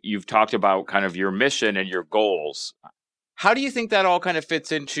knowing you've talked about kind of your mission and your goals, how do you think that all kind of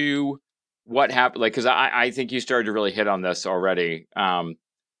fits into what happened? Like, because I think you started to really hit on this already. How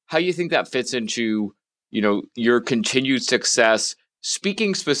do you think that fits into, your continued success,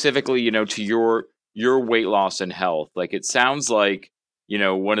 speaking specifically, to your weight loss and health? Like, it sounds like,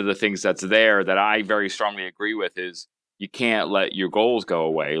 one of the things that's there that I very strongly agree with is you can't let your goals go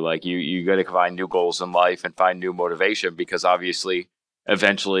away. Like, you got to find new goals in life and find new motivation, because obviously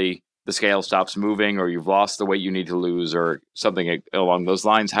eventually the scale stops moving, or you've lost the weight you need to lose, or something along those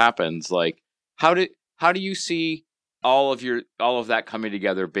lines happens. Like, how do you see all of that coming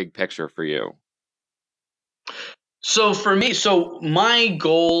together, big picture for you? So for me, my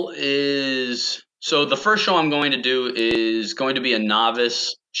goal is, the first show I'm going to do is going to be a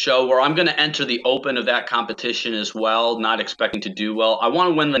novice show, where I'm going to enter the open of that competition as well, not expecting to do well. I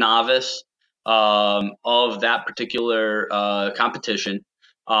want to win the novice of that particular competition.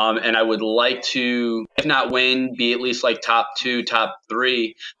 And I would like to, if not win, be at least like top 2, top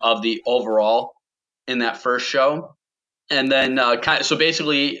 3 of the overall in that first show. And then so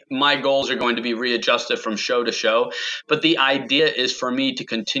basically my goals are going to be readjusted from show to show. But the idea is for me to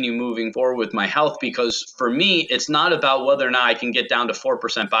continue moving forward with my health, because for me, it's not about whether or not I can get down to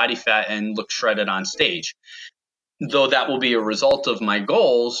 4% body fat and look shredded on stage, though that will be a result of my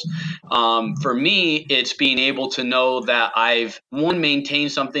goals. For me, it's being able to know that I've,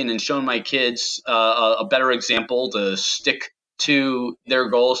 maintained something and shown my kids a better example to stick to their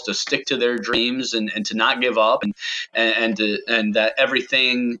goals, to stick to their dreams, and to not give up, and that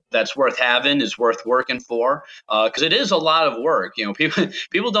everything that's worth having is worth working for, because it is a lot of work.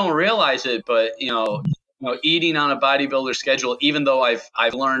 People don't realize it, but eating on a bodybuilder schedule, even though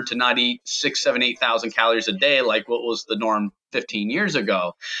I've learned to not eat 6, 7, 8,000 calories a day, like what was the norm 15 years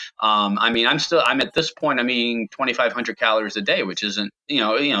ago. I mean, I'm at this point, I'm eating 2,500 calories a day, which isn't,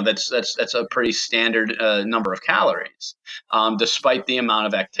 that's a pretty standard number of calories, despite the amount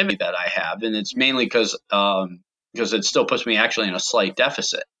of activity that I have. And it's mainly because it still puts me actually in a slight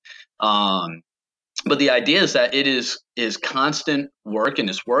deficit. But the idea is that it is constant work and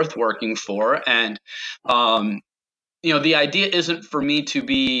it's worth working for. And, the idea isn't for me to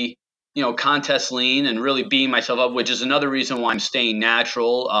be, contest lean and really beating myself up, which is another reason why I'm staying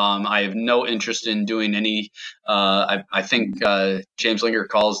natural. I have no interest in doing any, I think James Linger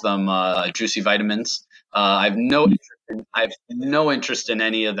calls them juicy vitamins. I have no interest in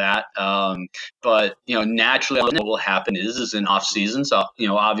any of that. But naturally, what will happen is in off season. So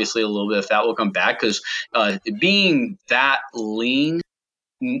obviously, a little bit of fat will come back because being that lean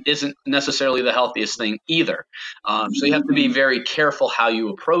isn't necessarily the healthiest thing either. So you have to be very careful how you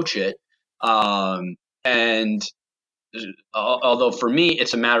approach it. And although for me,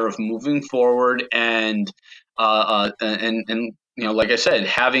 it's a matter of moving forward and like I said,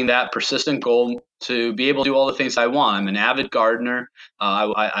 having that persistent goal to be able to do all the things I want. I'm an avid gardener.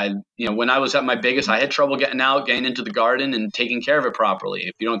 When I was at my biggest, I had trouble getting into the garden and taking care of it properly.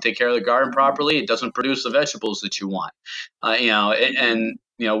 If you don't take care of the garden properly, it doesn't produce the vegetables that you want.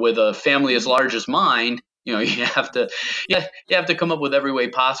 With a family as large as mine, you have to come up with every way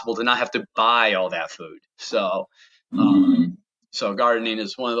possible to not have to buy all that food. So. So gardening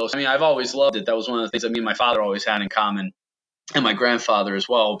is one of those. I mean, I've always loved it. That was one of the things that me and my father always had in common, and my grandfather as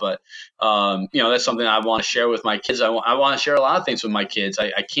well. But that's something I want to share with my kids. I want to share a lot of things with my kids.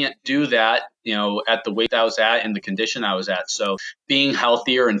 I can't do that, at the weight that I was at and the condition I was at. So being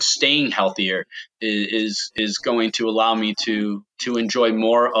healthier and staying healthier is going to allow me to enjoy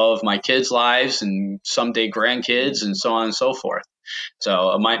more of my kids' lives and someday grandkids and so on and so forth.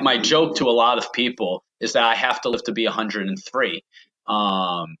 So my joke to a lot of people is that I have to live to be 103.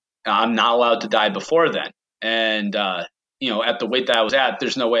 I'm not allowed to die before then. And, at the weight that I was at,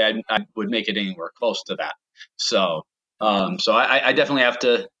 there's no way I would make it anywhere close to that. So I definitely have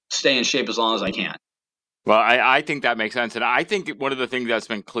to stay in shape as long as I can. Well, I think that makes sense. And I think one of the things that's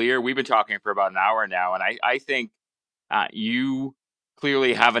been clear, we've been talking for about an hour now, and I think you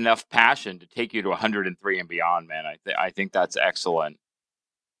clearly have enough passion to take you to 103 and beyond, man. I think that's excellent.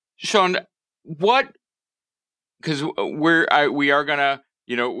 Sean, because we are going to,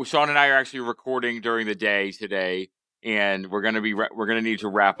 Sean and I are actually recording during the day today, and we're going to need to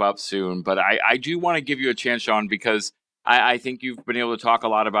wrap up soon. But I do want to give you a chance, Sean, because I think you've been able to talk a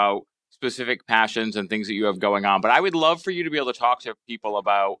lot about specific passions and things that you have going on. But I would love for you to be able to talk to people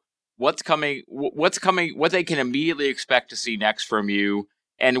about what's coming, what they can immediately expect to see next from you,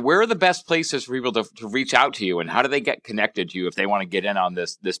 and where are the best places for people to reach out to you, and how do they get connected to you if they want to get in on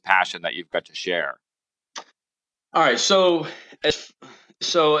this passion that you've got to share? All right. So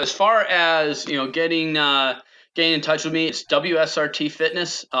as far as getting in touch with me, it's WSRT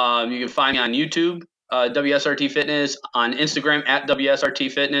Fitness. You can find me on YouTube, WSRT Fitness, on Instagram at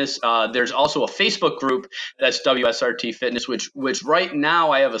WSRT Fitness. There's also a Facebook group that's WSRT Fitness, which right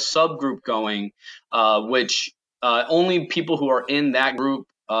now I have a subgroup going, which only people who are in that group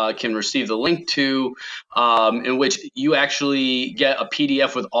can receive the link to, in which you actually get a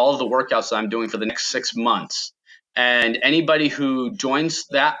PDF with all of the workouts that I'm doing for the next 6 months. And anybody who joins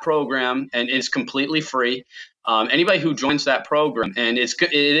that program, and it's completely free, anybody who joins that program, and it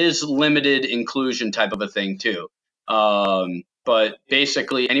is limited inclusion type of a thing too. But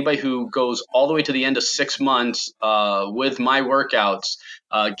basically, anybody who goes all the way to the end of 6 months with my workouts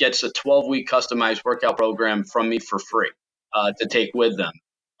gets a 12-week customized workout program from me for free to take with them.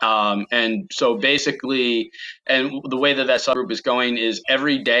 And so basically, and the way that subgroup is going is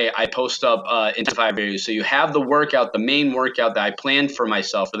every day I post up intensifier videos. So you have the workout, the main workout that I planned for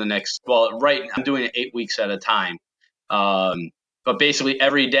myself for the next, I'm doing it 8 weeks at a time. But basically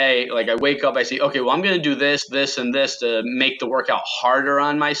every day, like I wake up, I say, okay, well, I'm going to do this, this, and this to make the workout harder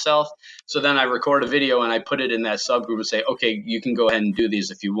on myself. So then I record a video and I put it in that subgroup and say, okay, you can go ahead and do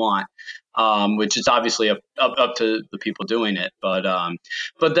these if you want. Which is obviously up to the people doing it. But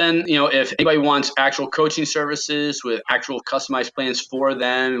then, if anybody wants actual coaching services with actual customized plans for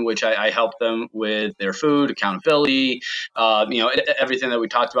them, which I help them with their food, accountability, everything that we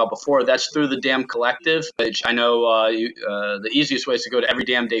talked about before, that's through the Damn Collective, which I know the easiest way is to go to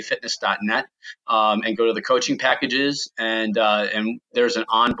everydamndayfitness.net and go to the coaching packages. And there's an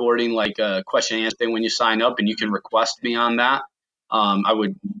onboarding, like a question and answer thing when you sign up, and you can request me on that. I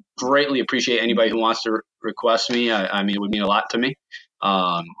would greatly appreciate anybody who wants to request me. I mean, it would mean a lot to me.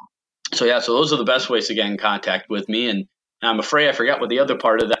 So yeah, so those are the best ways to get in contact with me. And I'm afraid I forgot what the other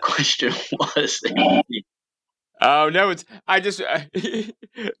part of that question was. Oh no, it's I just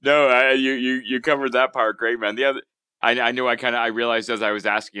no, you covered that part great, man. The other, I knew I realized as I was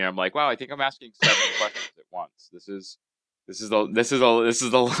asking, I'm like, wow, I think I'm asking 7 questions at once. This is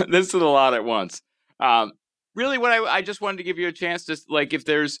a lot at once. Um, really, what I just wanted to give you a chance to, like, if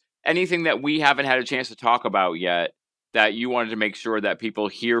there's anything that we haven't had a chance to talk about yet that you wanted to make sure that people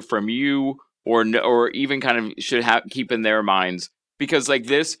hear from you, or even kind of should have keep in their minds, because like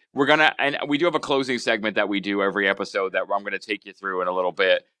this, and we do have a closing segment that we do every episode that I'm gonna take you through in a little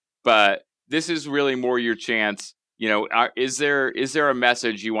bit, but this is really more your chance. Is there a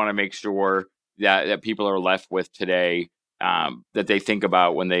message you want to make sure that people are left with today, that they think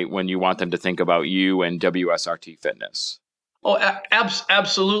about when you want them to think about you and WSRT Fitness? Oh,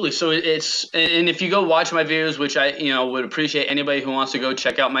 absolutely. So it's, and if you go watch my videos, which I, would appreciate anybody who wants to go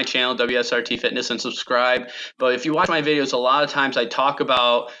check out my channel, WSRT Fitness, and subscribe. But if you watch my videos, a lot of times I talk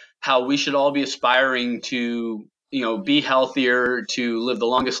about how we should all be aspiring to, be healthier, to live the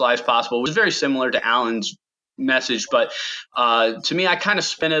longest lives possible, which is very similar to Alan's message. But to me, I kind of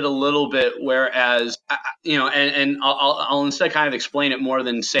spin it a little bit, whereas, and I'll instead kind of explain it more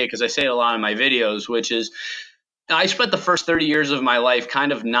than say, because I say it a lot in my videos, which is, I spent the first 30 years of my life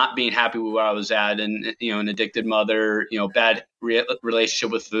kind of not being happy with where I was at, and an addicted mother, bad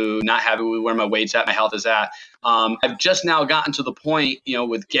relationship with food, not happy with where my weight's at, my health is at. I've just now gotten to the point,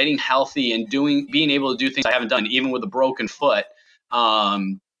 with getting healthy and being able to do things I haven't done, even with a broken foot.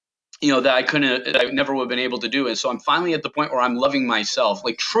 That I never would have been able to do. And so I'm finally at the point where I'm loving myself,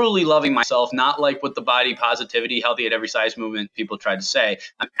 like truly loving myself, not like with the body positivity, healthy at every size movement people try to say.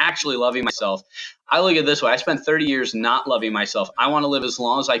 I'm actually loving myself. I look at it this way. I spent 30 years not loving myself. I want to live as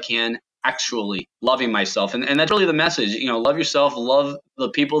long as I can actually loving myself. And that's really the message. Love yourself, love the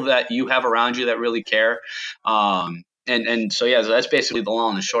people that you have around you that really care. And so, yeah, so that's basically the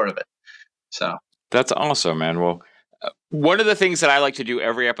long and short of it. So That's awesome, man. Well, one of the things that I like to do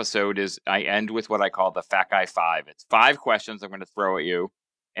every episode is I end with what I call the Fat Guy 5. It's 5 questions I'm going to throw at you,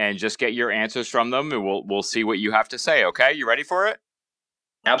 and just get your answers from them, and we'll see what you have to say. Okay, you ready for it?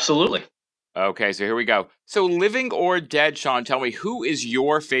 absolutely. Okay, so here we go. So, living or dead, Sean, tell me, who is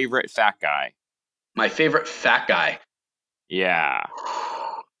your favorite fat guy? My favorite fat guy. Yeah.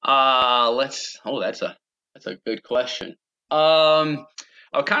 That's a good question.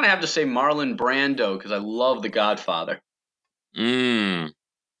 I'll kind of have to say Marlon Brando because I love The Godfather. Mmm.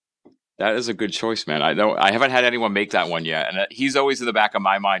 That is a good choice, man. I haven't had anyone make that one yet, and he's always in the back of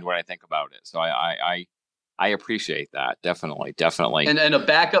my mind when I think about it. So I appreciate that. Definitely, definitely. And a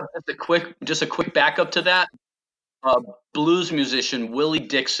backup, just a quick backup to that. Blues musician Willie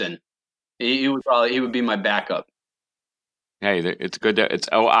Dixon. He would be my backup. Hey, it's good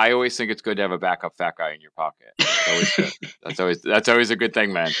to I always think it's good to have a backup fat guy in your pocket. That's always good. That's always a good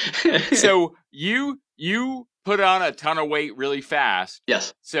thing, man. So you put on a ton of weight really fast.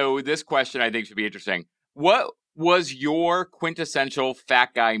 Yes. So this question I think should be interesting. What was your quintessential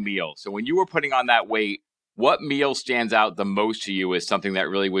fat guy meal? So when you were putting on that weight, what meal stands out the most to you as something that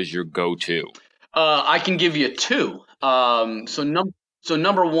really was your go-to? I can give you two. So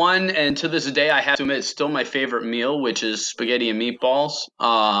number one, and to this day, I have to admit, it's still my favorite meal, which is spaghetti and meatballs.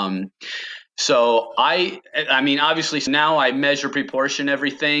 So I mean, obviously so now I measure proportion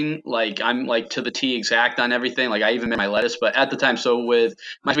everything. Like I'm like to the T exact on everything. Like I even made my lettuce, but at the time, so with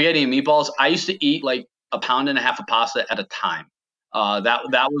my spaghetti and meatballs, I used to eat like a pound and a half of pasta at a time.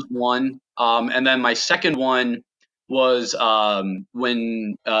 That was one. And then my second one was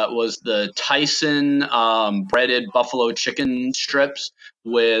when was the Tyson breaded buffalo chicken strips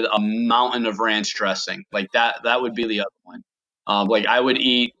with a mountain of ranch dressing. Like that would be the other one. Like I would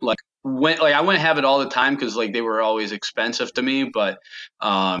eat I wouldn't have it all the time because like they were always expensive to me, but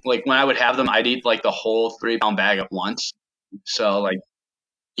like when I would have them, I'd eat like the whole 3 pound bag at once. So like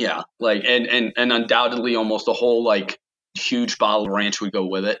yeah, like and undoubtedly almost a whole like huge bottle of ranch would go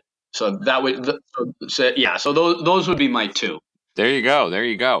with it. So that would yeah. So those would be my two. There you go. There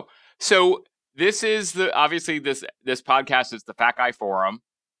you go. So this is obviously this podcast is the Fat Guy Forum,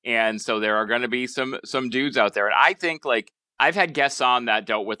 and so there are going to be some dudes out there, and I think like I've had guests on that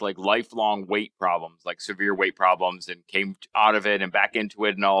dealt with like lifelong weight problems, like severe weight problems, and came out of it and back into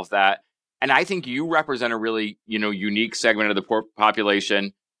it and all of that. And I think you represent a really unique segment of the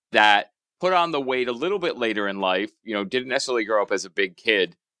population that put on the weight a little bit later in life. Didn't necessarily grow up as a big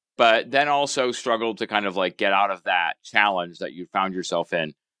kid, but then also struggled to kind of like get out of that challenge that you found yourself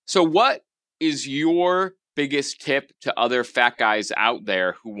in. So what is your biggest tip to other fat guys out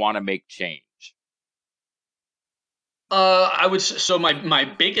there who want to make change? I would so my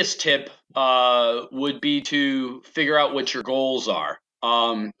biggest tip would be to figure out what your goals are.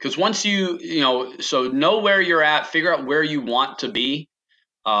 Because once so know where you're at, figure out where you want to be,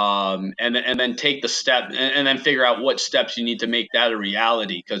 and then take the step, and then figure out what steps you need to make that a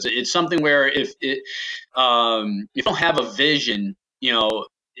reality. Because it's something where if you don't have a vision,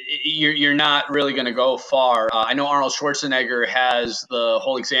 you're not really going to go far. I know Arnold Schwarzenegger has the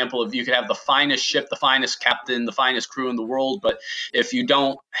whole example of you could have the finest ship, the finest captain, the finest crew in the world, but if you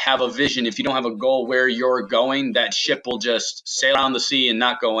don't have a vision, if you don't have a goal where you're going, that ship will just sail around the sea and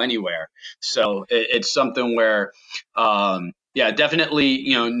not go anywhere. So it's something where, yeah,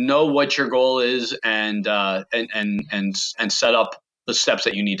 definitely, know what your goal is, and set up the steps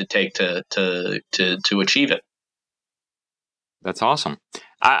that you need to take to achieve it. That's awesome.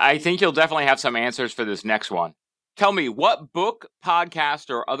 I think you'll definitely have some answers for this next one. Tell me, what book, podcast,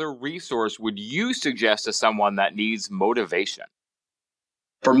 or other resource would you suggest to someone that needs motivation?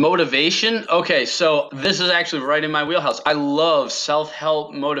 For motivation, okay, so this is actually right in my wheelhouse. I love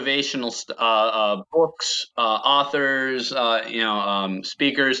self-help motivational books, authors,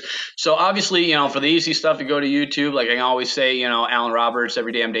 speakers. So obviously, for the easy stuff, to go to YouTube. Like I can always say, Alan Roberts,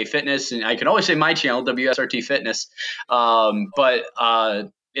 Every Damn Day Fitness, and I can always say my channel, WSRT Fitness. But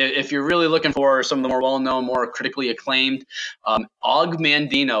if you're really looking for some of the more well-known, more critically acclaimed, Og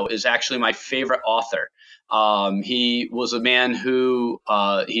Mandino is actually my favorite author. He was a man who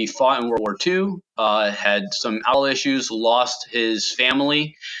he fought in World War II, had some alcohol issues, lost his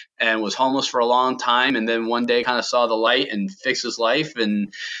family, and was homeless for a long time. And then one day kind of saw the light and fixed his life,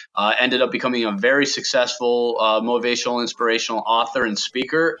 and ended up becoming a very successful motivational, inspirational author and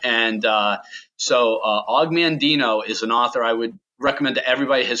speaker. And so Og Mandino is an author I would recommend to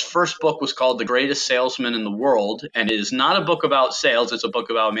everybody. His first book was called The Greatest Salesman in the World, and it is not a book about sales. It's a book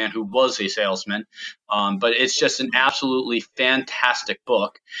about a man who was a salesman, but it's just an absolutely fantastic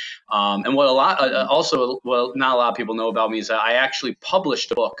book. And what not a lot of people know about me is that I actually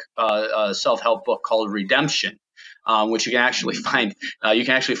published a book, a self-help book called Redemption, which you can actually find. You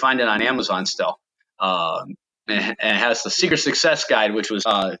can actually find it on Amazon still. And it has the Secret Success Guide, which was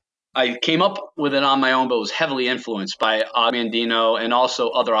I came up with it on my own, but was heavily influenced by Og Mandino and also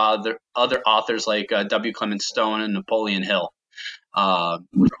other authors like W. Clement Stone and Napoleon Hill,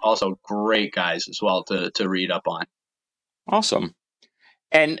 which are also great guys as well to read up on. Awesome.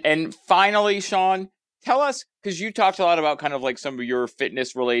 And finally, Sean, tell us, because you talked a lot about kind of like some of your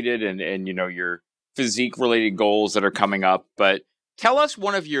fitness related and your physique related goals that are coming up, but tell us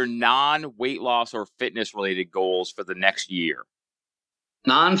one of your non-weight loss or fitness related goals for the next year.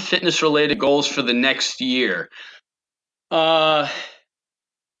 Non-fitness related goals for the next year. It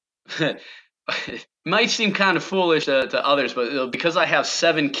might seem kind of foolish to others, but because I have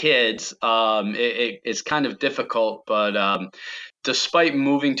 7 kids, it's kind of difficult. But despite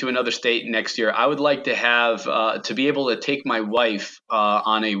moving to another state next year, I would like to have to be able to take my wife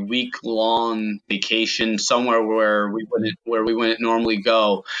on a week-long vacation somewhere where we wouldn't normally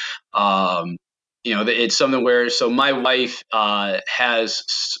go. It's something where my wife has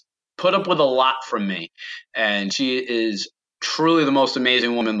put up with a lot from me, and she is truly the most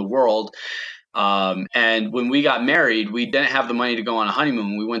amazing woman in the world. And when we got married, we didn't have the money to go on a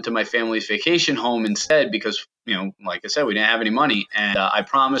honeymoon. We went to my family's vacation home instead because, like I said, we didn't have any money. And I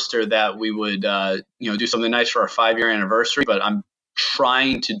promised her that we would, do something nice for our 5-year anniversary. But I'm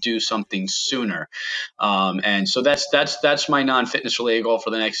trying to do something sooner. And so that's my non-fitness related goal for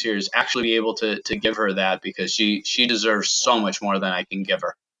the next year, is actually be able to give her that, because she deserves so much more than I can give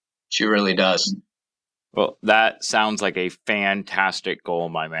her. She really does. Well, that sounds like a fantastic goal,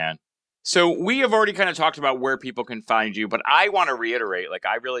 my man. So we have already kind of talked about where people can find you, but I want to reiterate,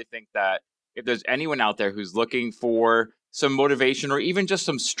 I really think that if there's anyone out there who's looking for some motivation or even just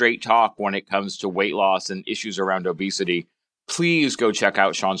some straight talk when it comes to weight loss and issues around obesity, please go check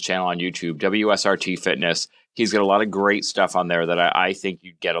out Sean's channel on YouTube, WSRT Fitness. He's got a lot of great stuff on there that I think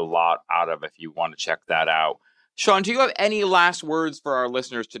you'd get a lot out of if you want to check that out. Sean, do you have any last words for our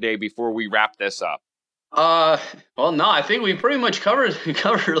listeners today before we wrap this up? Well, no, I think we pretty much covered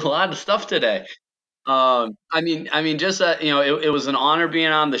a lot of stuff today. Just that, it was an honor being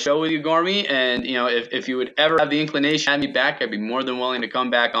on the show with you, Gormy. And, if you would ever have the inclination to have me back, I'd be more than willing to come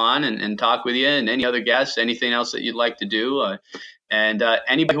back on and talk with you, and any other guests, anything else that you'd like to do. And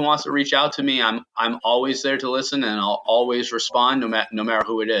anybody who wants to reach out to me, I'm always there to listen, and I'll always respond no matter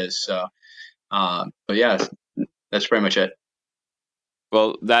who it is. So, but yeah, that's pretty much it.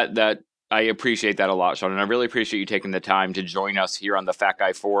 Well, that I appreciate that a lot, Sean, and I really appreciate you taking the time to join us here on the Fat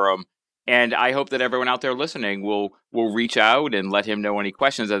Guy Forum. And I hope that everyone out there listening will reach out and let him know any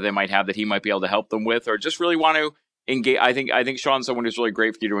questions that they might have that he might be able to help them with, or just really want to engage. I think Sean's someone who's really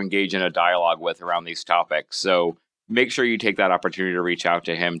great for you to engage in a dialogue with around these topics. So make sure you take that opportunity to reach out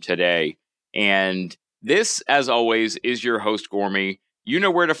to him today. And this, as always, is your host, Gormy. You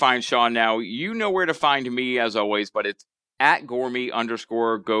know where to find Sean now. You know where to find me, as always, but it's at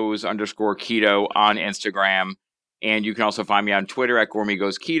Gormy_goes_keto on Instagram. And you can also find me on Twitter at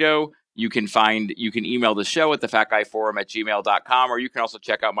GormyGoesKeto. You can email the show at thefatguyforum@gmail.com, or you can also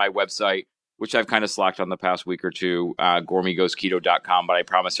check out my website, which I've kind of slacked on the past week or two, GormyGoesKeto.com, but I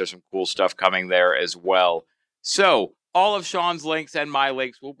promise there's some cool stuff coming there as well. So all of Sean's links and my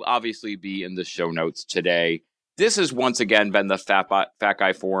links will obviously be in the show notes today. This has once again been the Fat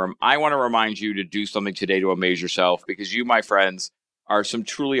Guy Forum. I want to remind you to do something today to amaze yourself, because you, my friends, are some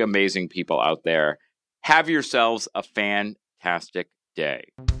truly amazing people out there. Have yourselves a fantastic day.